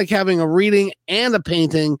 that's like having a reading and a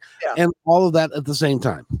painting, and all of that at the same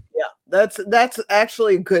time. Yeah, that's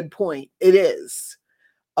actually a good point. It is.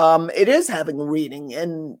 It is having a reading,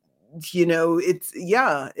 and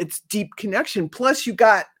it's deep connection. Plus you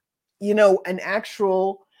got, an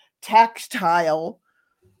actual tactile,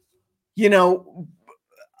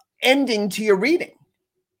 ending to your reading.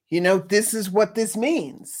 This is what this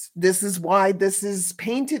means. This is why this is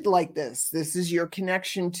painted like this. This is your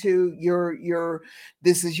connection to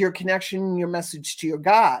this is your connection, your message to your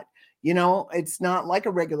God. It's not like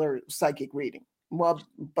a regular psychic reading. Well,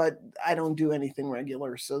 but I don't do anything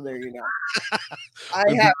regular, so there you go.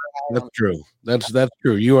 That's true. That's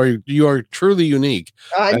true. You are truly unique.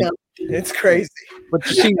 I know. It's crazy. But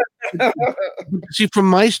see, from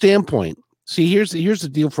my standpoint, here's the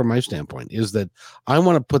deal from my standpoint, is that I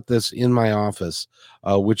want to put this in my office,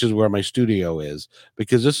 which is where my studio is,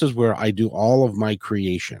 because this is where I do all of my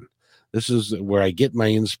creation. This is where I get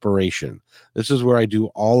my inspiration. This is where I do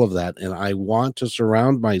all of that. And I want to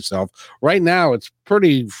surround myself. Right now, it's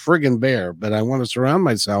pretty friggin' bare, but I want to surround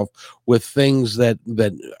myself with things that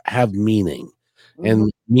have meaning,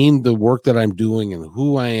 and mean the work that I'm doing, and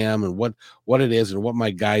who I am, and what it is, and what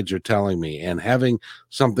my guides are telling me. And having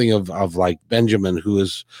something of like Benjamin, who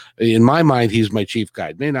is, in my mind, he's my chief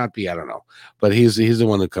guide. May not be, I don't know, but he's the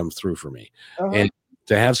one that comes through for me. And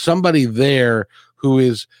to have somebody there who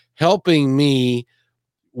is helping me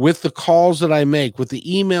with the calls that I make, with the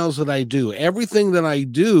emails that I do, everything that I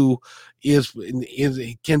do is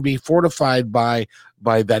can be fortified by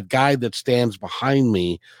that guide that stands behind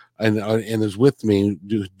me and is with me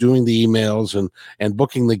doing the emails and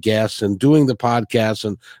booking the guests and doing the podcasts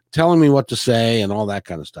and telling me what to say and all that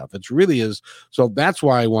kind of stuff. It really is. So that's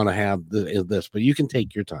why I want to have this, but you can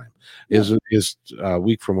take your time. Is a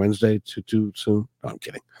week from Wednesday too soon? No,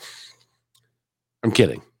 I'm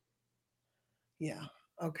kidding. Yeah.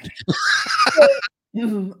 Okay.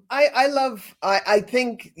 I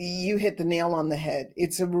think you hit the nail on the head.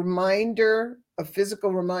 It's a reminder, a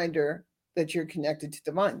physical reminder that you're connected to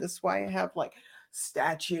divine. That's why I have like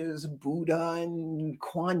statues, Buddha and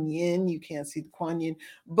Kuan Yin. You can't see the Kuan Yin,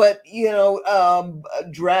 but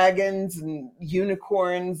dragons and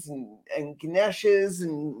unicorns and Ganeshas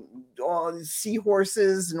and all these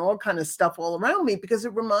seahorses and all kind of stuff all around me, because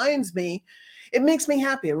it reminds me, it makes me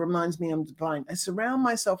happy. It reminds me I'm divine. I surround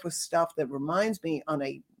myself with stuff that reminds me on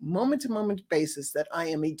a moment-to-moment basis that I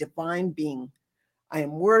am a divine being. I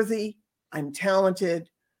am worthy. I'm talented.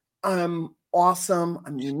 I'm awesome.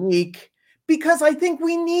 I'm unique, because I think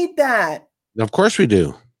we need that. Of course we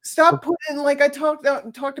do. Stop putting, like I talked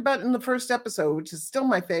about in the first episode, which is still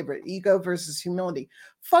my favorite, ego versus humility.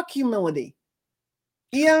 Fuck humility.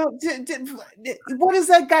 What has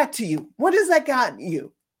that got to you? What has that gotten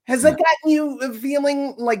you? Has that gotten you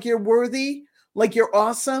feeling like you're worthy, like you're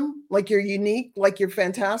awesome, like you're unique, like you're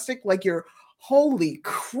fantastic, like you're, holy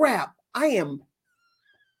crap, I am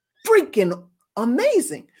freaking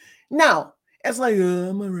amazing. Now, it's like,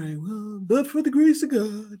 I'm all right, well, but for the grace of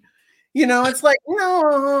God. It's like,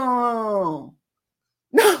 no.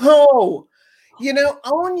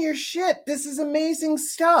 Own your shit. This is amazing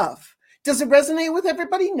stuff. Does it resonate with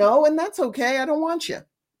everybody? No, and that's okay. I don't want you.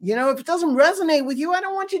 If it doesn't resonate with you, I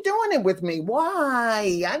don't want you doing it with me.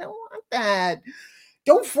 Why? I don't want that.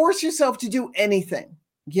 Don't force yourself to do anything.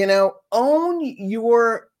 Own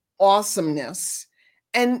your awesomeness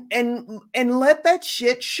and let that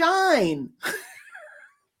shit shine.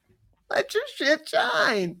 Let your shit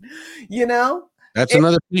shine. That's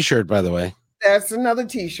another t-shirt, by the way. That's another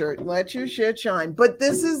t-shirt. Let your shit shine. But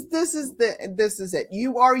this is it.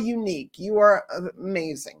 You are unique. You are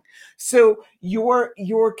amazing. So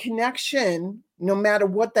your connection, no matter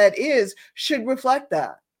what that is, should reflect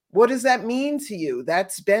that. What does that mean to you?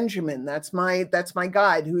 That's Benjamin. That's my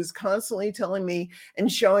guide, who is constantly telling me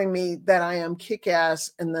and showing me that I am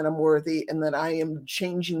kick-ass and that I'm worthy and that I am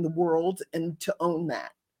changing the world, and to own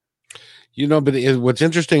that. But what's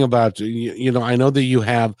interesting about, I know that you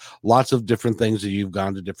have lots of different things, that you've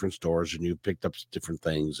gone to different stores and you've picked up different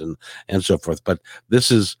things and so forth. But this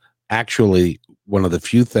is actually one of the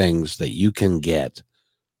few things that you can get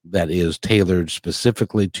that is tailored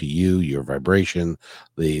specifically to you, your vibration,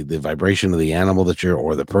 the vibration of the animal that you're,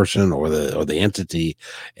 or the person, or the entity.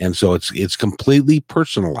 And so it's completely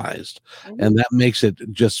personalized. Mm-hmm. And that makes it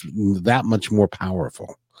just that much more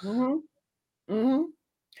powerful. Mm-hmm. Mm-hmm.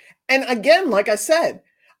 And again, like I said,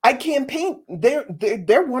 I can't paint.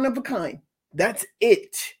 They're one of a kind. That's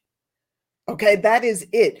it. Okay, that is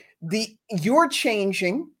it. You're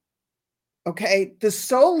changing. Okay, the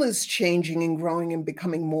soul is changing and growing and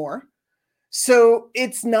becoming more. So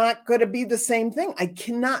it's not going to be the same thing. I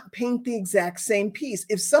cannot paint the exact same piece.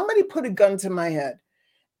 If somebody put a gun to my head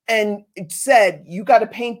and it said, you got to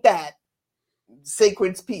paint that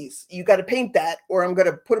sacred piece, you got to paint that, or I'm going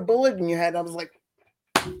to put a bullet in your head, I was like,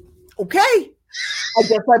 okay, I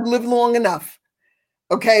guess I've lived long enough.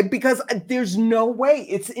 Okay, because there's no way.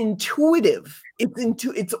 It's intuitive.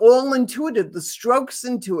 It's all intuitive. The stroke's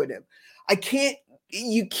intuitive.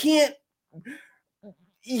 You can't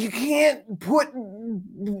put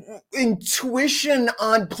intuition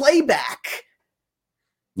on playback.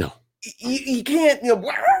 No. You can't,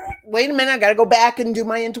 wait a minute, I got to go back and do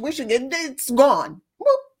my intuition. It's gone.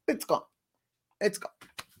 It's gone. It's gone.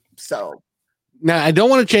 So. Now, I don't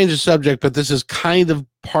want to change the subject, but this is kind of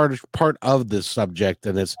part of this subject,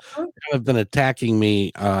 and it's kind of been attacking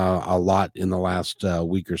me a lot in the last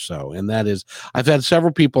week or so. And that is, I've had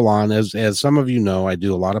several people on, as some of you know, I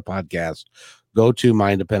do a lot of podcasts. Go to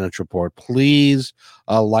My Independence Report. Please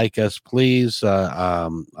like us. Please,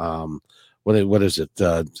 what is it?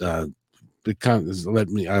 Let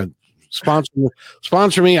me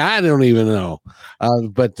sponsor me. I don't even know,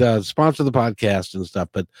 but sponsor the podcast and stuff.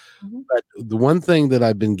 But the one thing that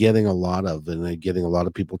I've been getting a lot of, and getting a lot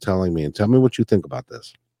of people telling me, and tell me what you think about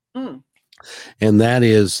this. And that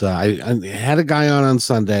is, I had a guy on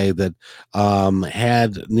Sunday that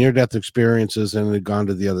had near-death experiences and had gone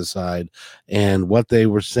to the other side. And what they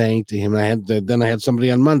were saying to him, then I had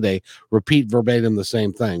somebody on Monday repeat verbatim the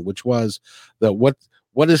same thing, which was that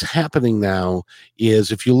what is happening now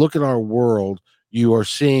is, if you look at our world, you are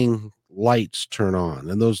seeing lights turn on,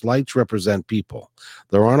 and those lights represent people.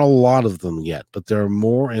 There aren't a lot of them yet, but there are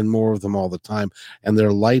more and more of them all the time. And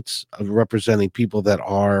they're lights representing people that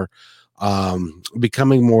are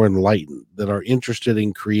becoming more enlightened, that are interested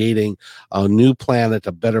in creating a new planet,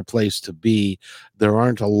 a better place to be. There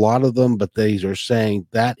aren't a lot of them, but they are saying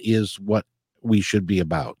that is what we should be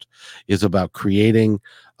about, is about creating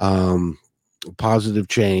positive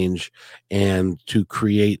change, and to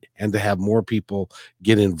create and to have more people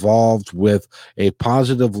get involved with a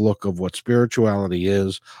positive look of what spirituality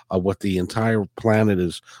is, of what the entire planet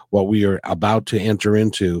is, what we are about to enter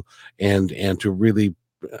into, and to really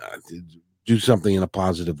do something in a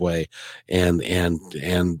positive way, and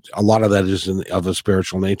a lot of that is of a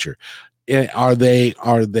spiritual nature. Are they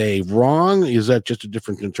wrong? Is that just a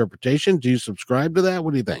different interpretation? Do you subscribe to that?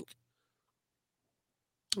 What do you think?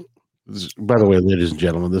 By the way, ladies and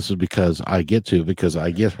gentlemen, this is because I get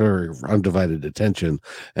her undivided attention,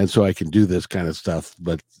 and so I can do this kind of stuff.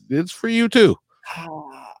 But it's for you too.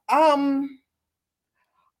 I'm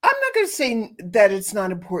not going to say that it's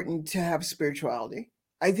not important to have spirituality.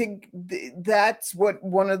 I think that's what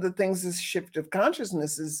one of the things this shift of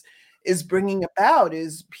consciousness is bringing about,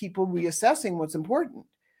 is people reassessing what's important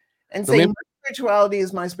and saying my spirituality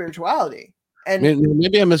is my spirituality. And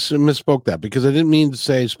maybe I misspoke that, because I didn't mean to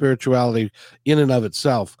say spirituality in and of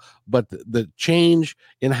itself, but the change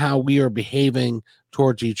in how we are behaving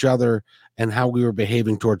towards each other and how we are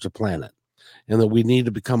behaving towards the planet, and that we need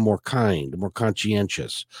to become more kind, more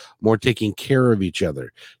conscientious, more taking care of each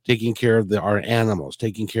other, taking care of our animals,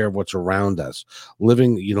 taking care of what's around us,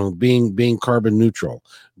 living, being carbon neutral,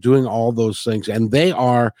 doing all those things. And they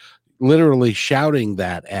are literally shouting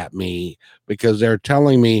that at me, because they're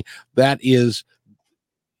telling me that is,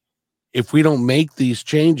 if we don't make these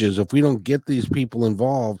changes, if we don't get these people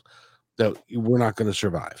involved, that we're not going to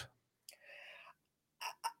survive.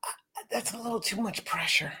 That's a little too much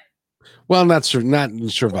pressure. Well, not survive.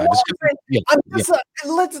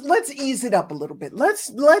 Let's ease it up a little bit.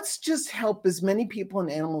 Let's just help as many people and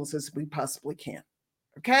animals as we possibly can.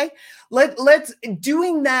 Okay, let's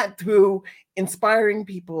doing that through inspiring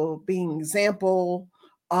people, being example,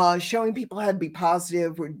 showing people how to be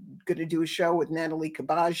positive. We're going to do a show with Natalie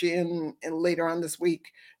Kabajian and later on this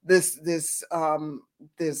week, this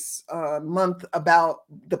month, about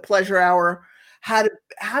the pleasure hour, how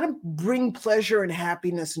to bring pleasure and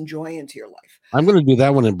happiness and joy into your life. I'm going to do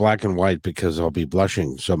that one in black and white, because I'll be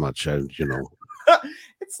blushing so much,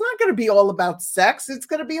 It's not going to be all about sex. It's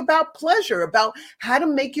going to be about pleasure, about how to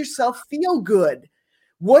make yourself feel good.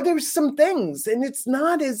 What are some things? And it's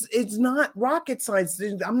not rocket science.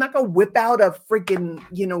 I'm not going to whip out a freaking,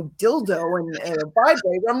 dildo and a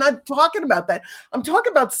vibrator. I'm not talking about that. I'm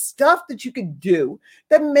talking about stuff that you could do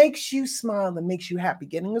that makes you smile, that makes you happy.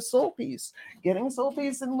 Getting a soul piece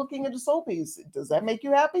and looking at a soul piece. Does that make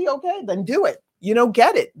you happy? Okay, then do it.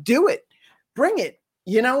 Get it, do it, bring it.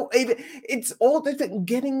 It's all the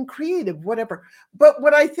getting creative, whatever. But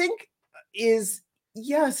what I think is,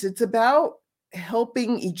 yes, it's about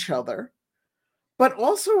helping each other, but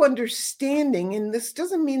also understanding, and this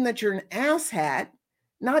doesn't mean that you're an asshat,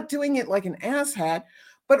 not doing it like an asshat,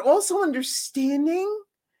 but also understanding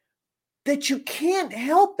that you can't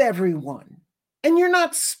help everyone, and you're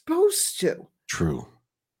not supposed to. True.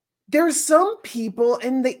 There are some people,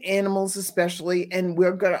 and the animals especially, and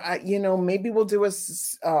we're gonna, maybe we'll do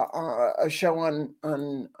a show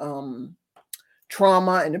on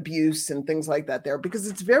trauma and abuse and things like that there, because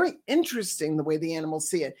it's very interesting the way the animals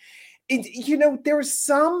see it. There are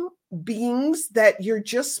some beings that you're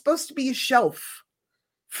just supposed to be a shelf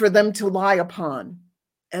for them to lie upon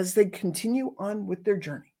as they continue on with their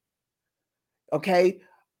journey. Okay.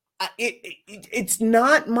 It's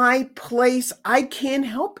not my place. I can't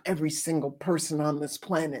help every single person on this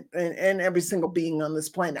planet and every single being on this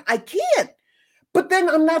planet. I can't. But then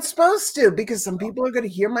I'm not supposed to, because some people are going to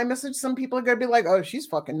hear my message. Some people are going to be like, oh, she's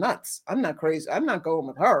fucking nuts. I'm not crazy. I'm not going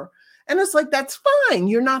with her. And it's like, that's fine.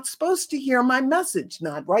 You're not supposed to hear my message.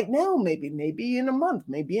 Not right now. Maybe in a month,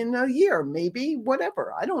 maybe in a year, maybe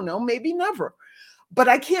whatever. I don't know. Maybe never. But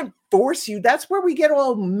I can't force you. That's where we get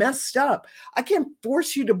all messed up. I can't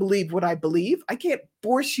force you to believe what I believe. I can't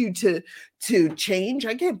force you to change.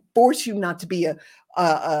 I can't force you not to be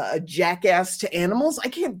a jackass to animals. I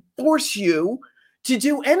can't force you to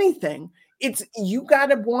do anything. It's, you got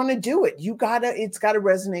to want to do it. It's got to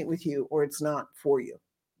resonate with you, or it's not for you.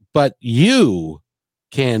 But you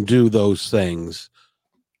can do those things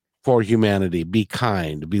for humanity. Be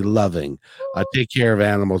kind, be loving, take care of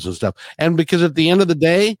animals and stuff. And because at the end of the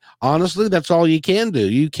day, honestly, that's all you can do.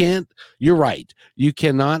 You're right. You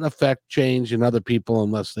cannot affect change in other people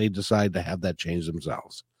unless they decide to have that change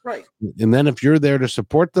themselves. Right. And then if you're there to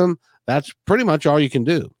support them, that's pretty much all you can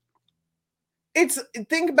do.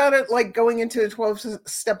 Think about it like going into a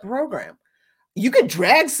 12-step program. You could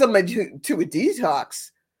drag somebody to a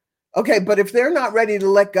detox. Okay. But if they're not ready to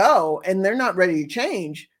let go and they're not ready to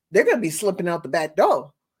change, they're going to be slipping out the back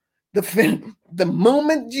door. The The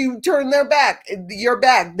moment you turn your back, they're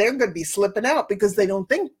going to be slipping out because they don't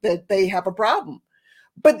think that they have a problem.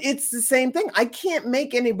 But it's the same thing. I can't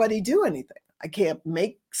make anybody do anything. I can't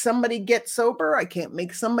make somebody get sober. I can't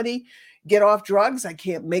make somebody get off drugs. I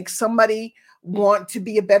can't make somebody want to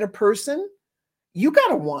be a better person. You got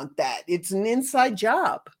to want that. It's an inside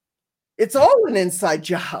job. It's all an inside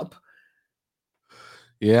job.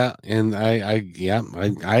 Yeah, and I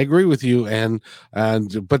agree with you, and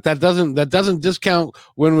but that doesn't discount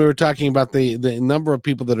when we were talking about the number of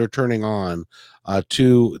people that are turning on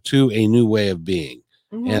to a new way of being,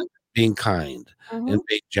 and being kind, and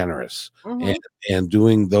being generous, and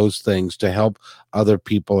doing those things to help other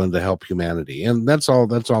people and to help humanity, and that's all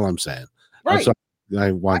I'm saying. Right. That's all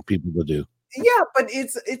I want people to do. Yeah, but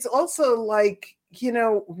it's also like,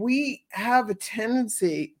 we have a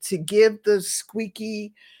tendency to give the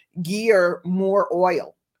squeaky gear more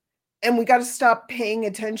oil, and we got to stop paying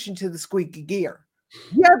attention to the squeaky gear.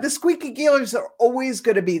 Yeah, the squeaky gears are always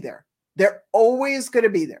going to be there. They're always going to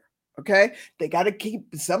be there. Okay.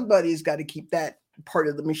 Somebody's got to keep that part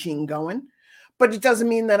of the machine going, but it doesn't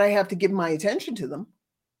mean that I have to give my attention to them.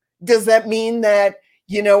 Does that mean that,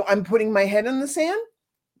 I'm putting my head in the sand?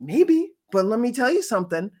 Maybe. But let me tell you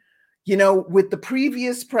something, with the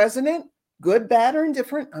previous president, good, bad, or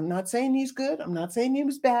indifferent, I'm not saying he's good. I'm not saying he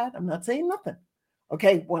was bad. I'm not saying nothing.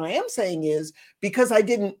 Okay. What I am saying is, because I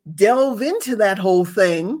didn't delve into that whole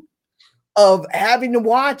thing of having to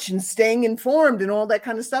watch and staying informed and all that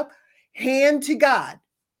kind of stuff, hand to God,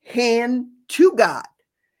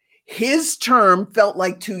 his term felt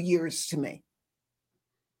like 2 years to me.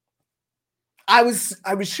 I was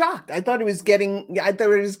shocked. I thought he was getting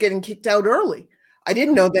kicked out early. I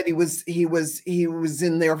didn't know that he was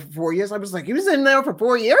in there for 4 years. I was like, he was in there for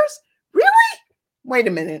 4 years? Really? Wait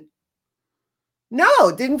a minute. No,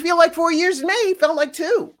 it didn't feel like 4 years to me. It felt like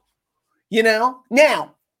 2.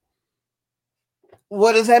 Now,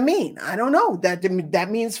 what does that mean? I don't know. That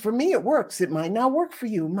means for me it works. It might not work for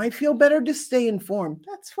you. It might feel better to stay informed.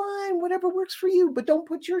 That's fine. Whatever works for you, but don't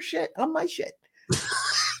put your shit on my shit.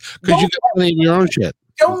 Because you got plenty of your own shit.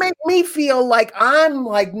 Don't make me feel like I'm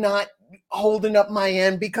like not holding up my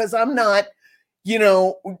end because I'm not,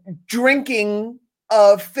 drinking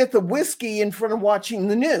a fifth of whiskey in front of watching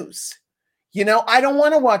the news. I don't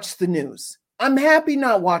want to watch the news. I'm happy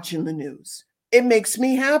not watching the news. It makes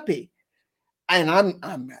me happy. And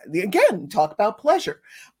I'm again, talk about pleasure.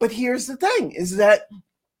 But here's the thing is that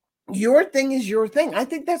your thing is your thing. I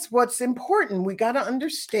think that's what's important. We got to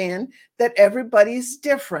understand that everybody's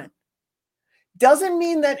different. Doesn't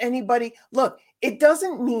mean that it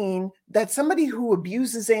doesn't mean that somebody who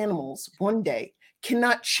abuses animals one day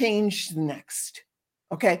cannot change the next.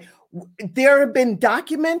 Okay. There have been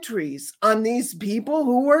documentaries on these people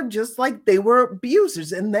who were just like, they were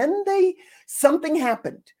abusers. And then something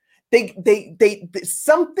happened.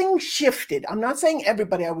 Something shifted. I'm not saying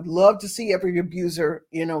everybody. I would love to see every abuser,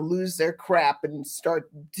 lose their crap and start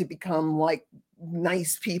to become like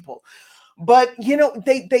nice people. But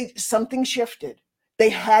something shifted. They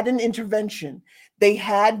had an intervention. They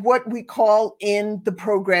had what we call in the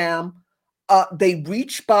program. They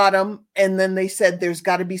reached bottom, and then they said there's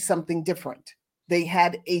got to be something different. They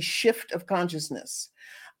had a shift of consciousness,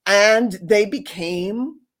 and they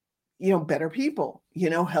became, better people.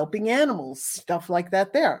 Helping animals, stuff like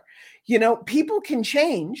that. There, people can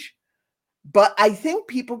change, but I think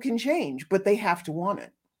people can change, but they have to want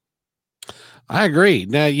it. I agree.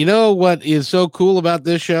 Now, you know what is so cool about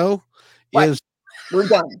this show is we're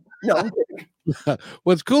done. No.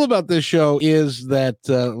 What's cool about this show is that,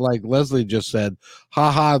 like Leslie just said,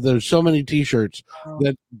 there's so many t-shirts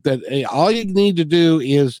that all you need to do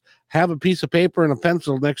is have a piece of paper and a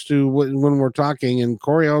pencil next to when we're talking, and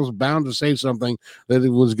Coriel's bound to say something that it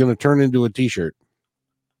was going to turn into a t-shirt.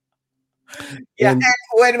 Yeah, and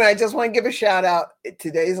wait a minute. I just want to give a shout out.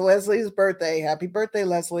 Today's Leslie's birthday. Happy birthday,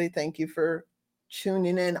 Leslie. Thank you for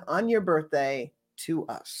tuning in on your birthday to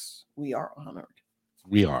us. We are honored.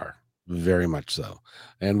 We are. Very much so.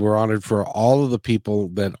 And we're honored for all of the people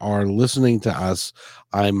that are listening to us.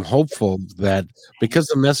 I'm hopeful that because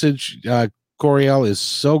the message, Coriel, is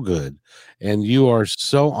so good and you are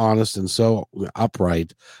so honest and so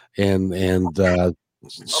upright and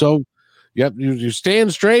so yep, you're staying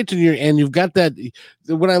straight and you've got that.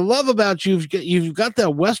 What I love about you've got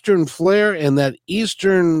that Western flair and that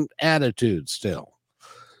Eastern attitude still.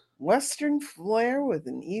 Western flair with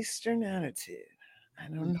an Eastern attitude. I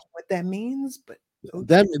don't know what that means, but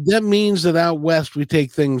That means that out west we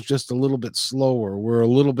take things just a little bit slower. We're a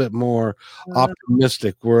little bit more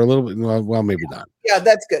optimistic. We're a little bit well, maybe not. Yeah,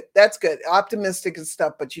 that's good. That's good. Optimistic and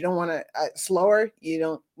stuff, but you don't want to slower. You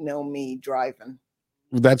don't know me driving.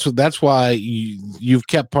 That's why you've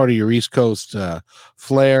kept part of your East Coast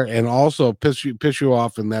flair, and also piss you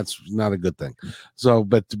off, and that's not a good thing. So,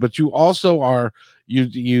 but you also are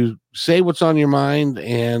you say what's on your mind,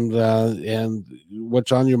 and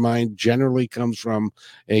what's on your mind generally comes from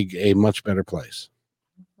a much better place.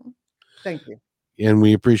 Thank you. And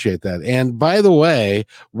we appreciate that. And by the way,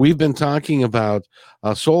 we've been talking about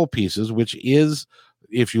Soul Pieces, which is,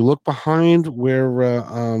 if you look behind where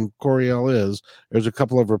Coriel is, there's a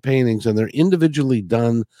couple of her paintings, and they're individually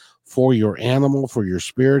done for your animal, for your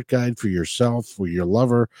spirit guide, for yourself, for your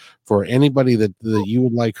lover, for anybody that you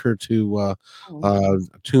would like her to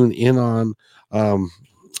tune in on.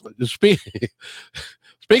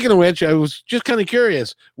 Speaking of which, I was just kind of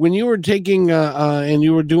curious, when you were taking and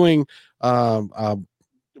you were doing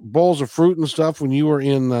bowls of fruit and stuff when you were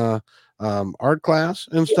in art class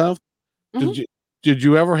and stuff, did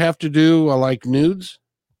you ever have to do like nudes?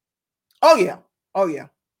 Oh yeah.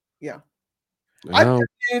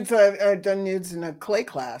 I've done nudes in a clay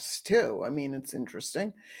class too. I mean, it's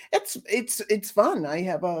interesting. It's fun. I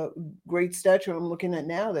have a great statue I'm looking at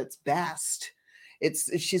now that's vast.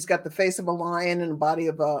 She's got the face of a lion and the body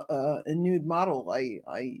of a nude model. I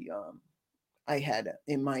had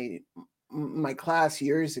in my class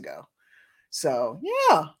years ago. So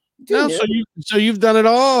yeah. No, so you've done it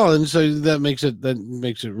all, and so that makes it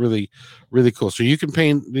really, really cool. So you can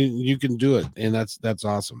paint, you can do it, and that's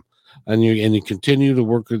awesome. And you continue to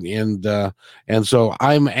work, and so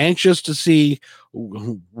I'm anxious to see.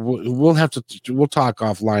 We'll talk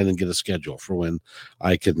offline and get a schedule for when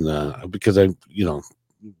I can, because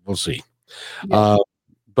we'll see. Yeah.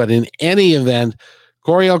 But in any event,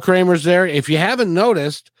 Coriel Kramer's there. If you haven't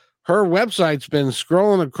noticed, her website's been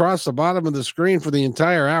scrolling across the bottom of the screen for the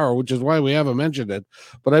entire hour, which is why we haven't mentioned it.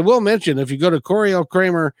 But I will mention, if you go to Coriel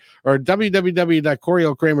Kramer or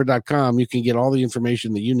www.corielkramer.com, you can get all the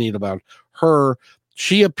information that you need about her.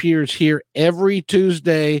 She appears here every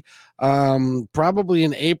Tuesday. Probably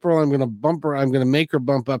in April, I'm going to make her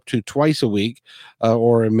bump up to twice a week,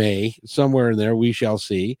 or in May, somewhere in there. We shall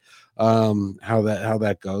see how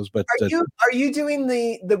that goes. But are you doing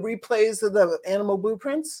the replays of the animal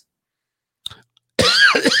blueprints?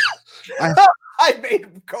 I made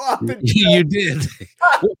him go up and you did.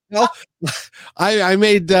 Well, I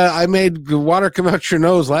made water come out your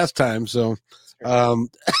nose last time, so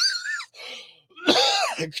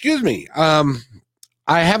excuse me. I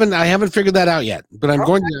haven't figured that out yet, but I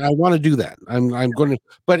want to do that. I'm going to,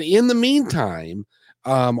 but in the meantime,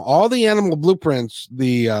 all the animal blueprints,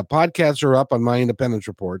 the podcasts are up on My Independence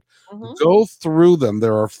Report. Go through them.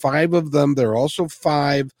 There are 5 of them. There are also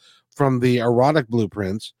 5 from the erotic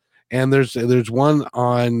blueprints, and there's one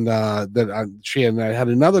on that she and I had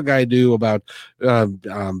another guy do about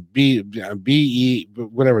BE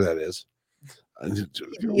whatever that is.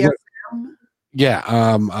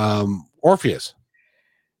 Orpheus.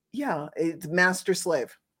 Yeah, it's master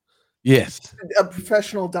slave. Yes, a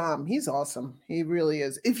professional dom. He's awesome. He really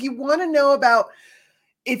is. If you want to know about,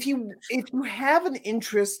 if you have an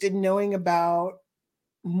interest in knowing about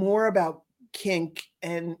more about kink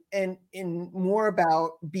and more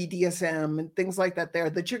about BDSM and things like that,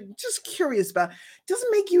 that you're just curious about,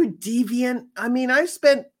 doesn't make you a deviant. I mean, I've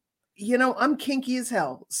spent, I'm kinky as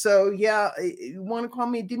hell. So yeah, you want to call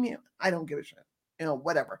me a deviant? I don't give a shit.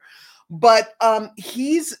 Whatever. But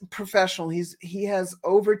he's professional. He has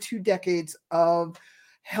over 2 decades of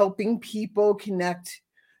helping people connect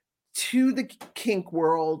to the kink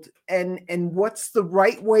world and what's the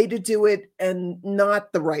right way to do it and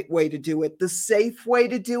not the right way to do it, the safe way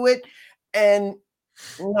to do it and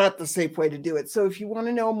not the safe way to do it. So if you want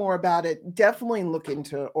to know more about it, definitely look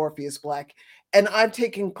into Orpheus Black. And I've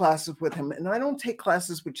taken classes with him, and I don't take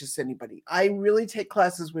classes with just anybody. I really take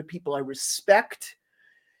classes with people I respect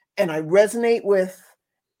and I resonate with.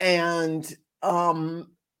 And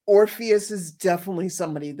Orpheus is definitely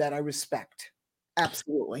somebody that I respect.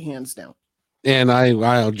 Absolutely, hands down. And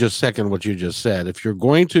I'll just second what you just said. If you're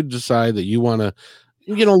going to decide that you want to,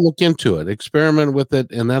 look into it, experiment with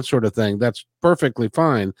it, and that sort of thing, that's perfectly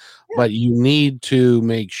fine. Yeah. But you need to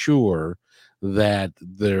make sure that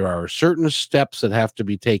there are certain steps that have to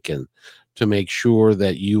be taken to make sure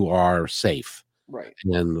that you are safe. Right.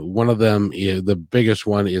 And one of them, the biggest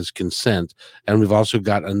one, is consent. And we've also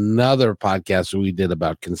got another podcast that we did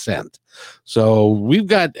about consent. So we've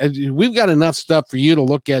got enough stuff for you to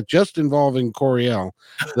look at just involving Coriel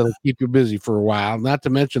that'll keep you busy for a while. Not to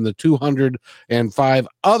mention the 205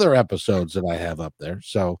 other episodes that I have up there.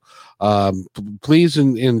 So please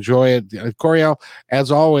enjoy it, Coriel.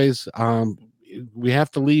 As always, we have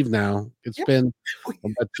to leave now. It's been we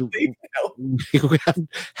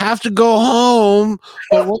have to go home.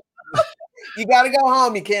 But you got to go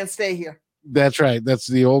home. You can't stay here. That's right. That's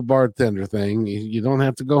the old bartender thing. You don't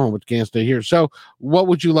have to go home, but you can't stay here. So what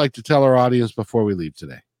would you like to tell our audience before we leave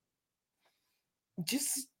today?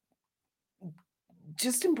 Just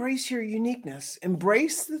embrace your uniqueness.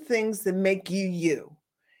 Embrace the things that make you you.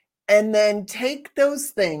 And then take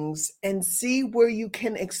those things and see where you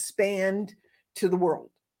can expand to the world,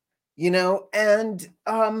 and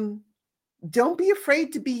don't be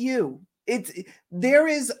afraid to be you. There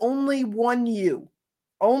is only one you.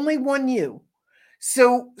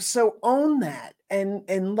 So own that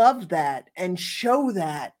and love that and show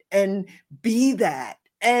that and be that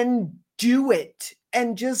and do it.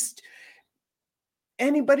 And just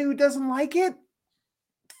anybody who doesn't like it,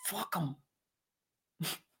 fuck them.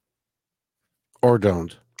 Or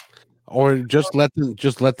don't. Or just let them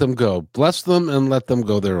go. Bless them and let them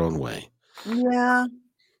go their own way. Yeah.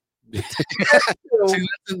 Then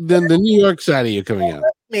the New York side of you coming out.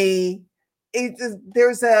 Me.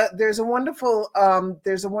 There's a wonderful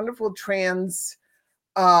trans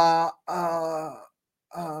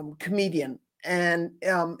comedian, and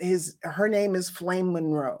her name is Flame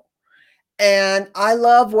Monroe. And I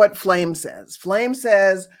love what Flame says. Flame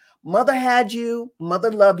says, "Mother had you,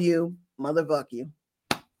 mother love you, mother fuck you."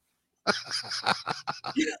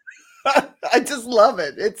 I just love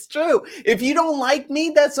it. It's true. If you don't like me,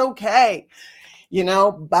 that's okay.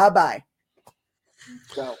 Bye-bye.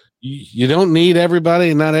 So you don't need everybody,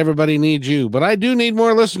 and not everybody needs you, but I do need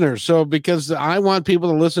more listeners. So because I want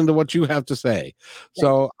people to listen to what you have to say.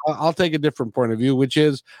 So I'll take a different point of view, which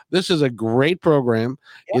is this is a great program.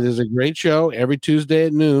 Yep. It is a great show. Every Tuesday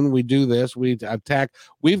at noon, we do this. We've got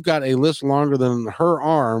a list longer than her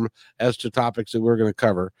arm as to topics that we're going to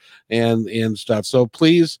cover and stuff. So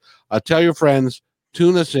please tell your friends,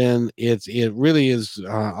 tune us in. It really is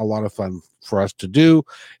a lot of fun for us to do,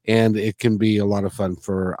 and it can be a lot of fun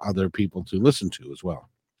for other people to listen to as well.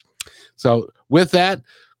 So with that,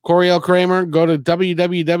 Coriel Kramer, go to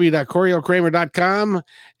www.corielkramer.com,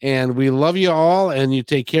 and we love you all, and you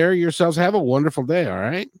take care of yourselves. Have a wonderful day. All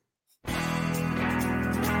right.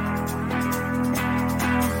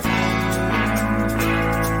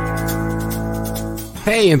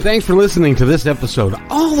 Hey, and thanks for listening to this episode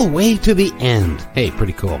all the way to the end. Hey,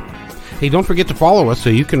 pretty cool. Hey, don't forget to follow us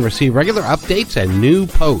so you can receive regular updates and new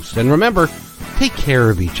posts. And remember, take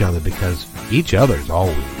care of each other because each other's all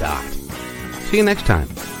we've got. See you next time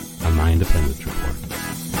on My Independence Report.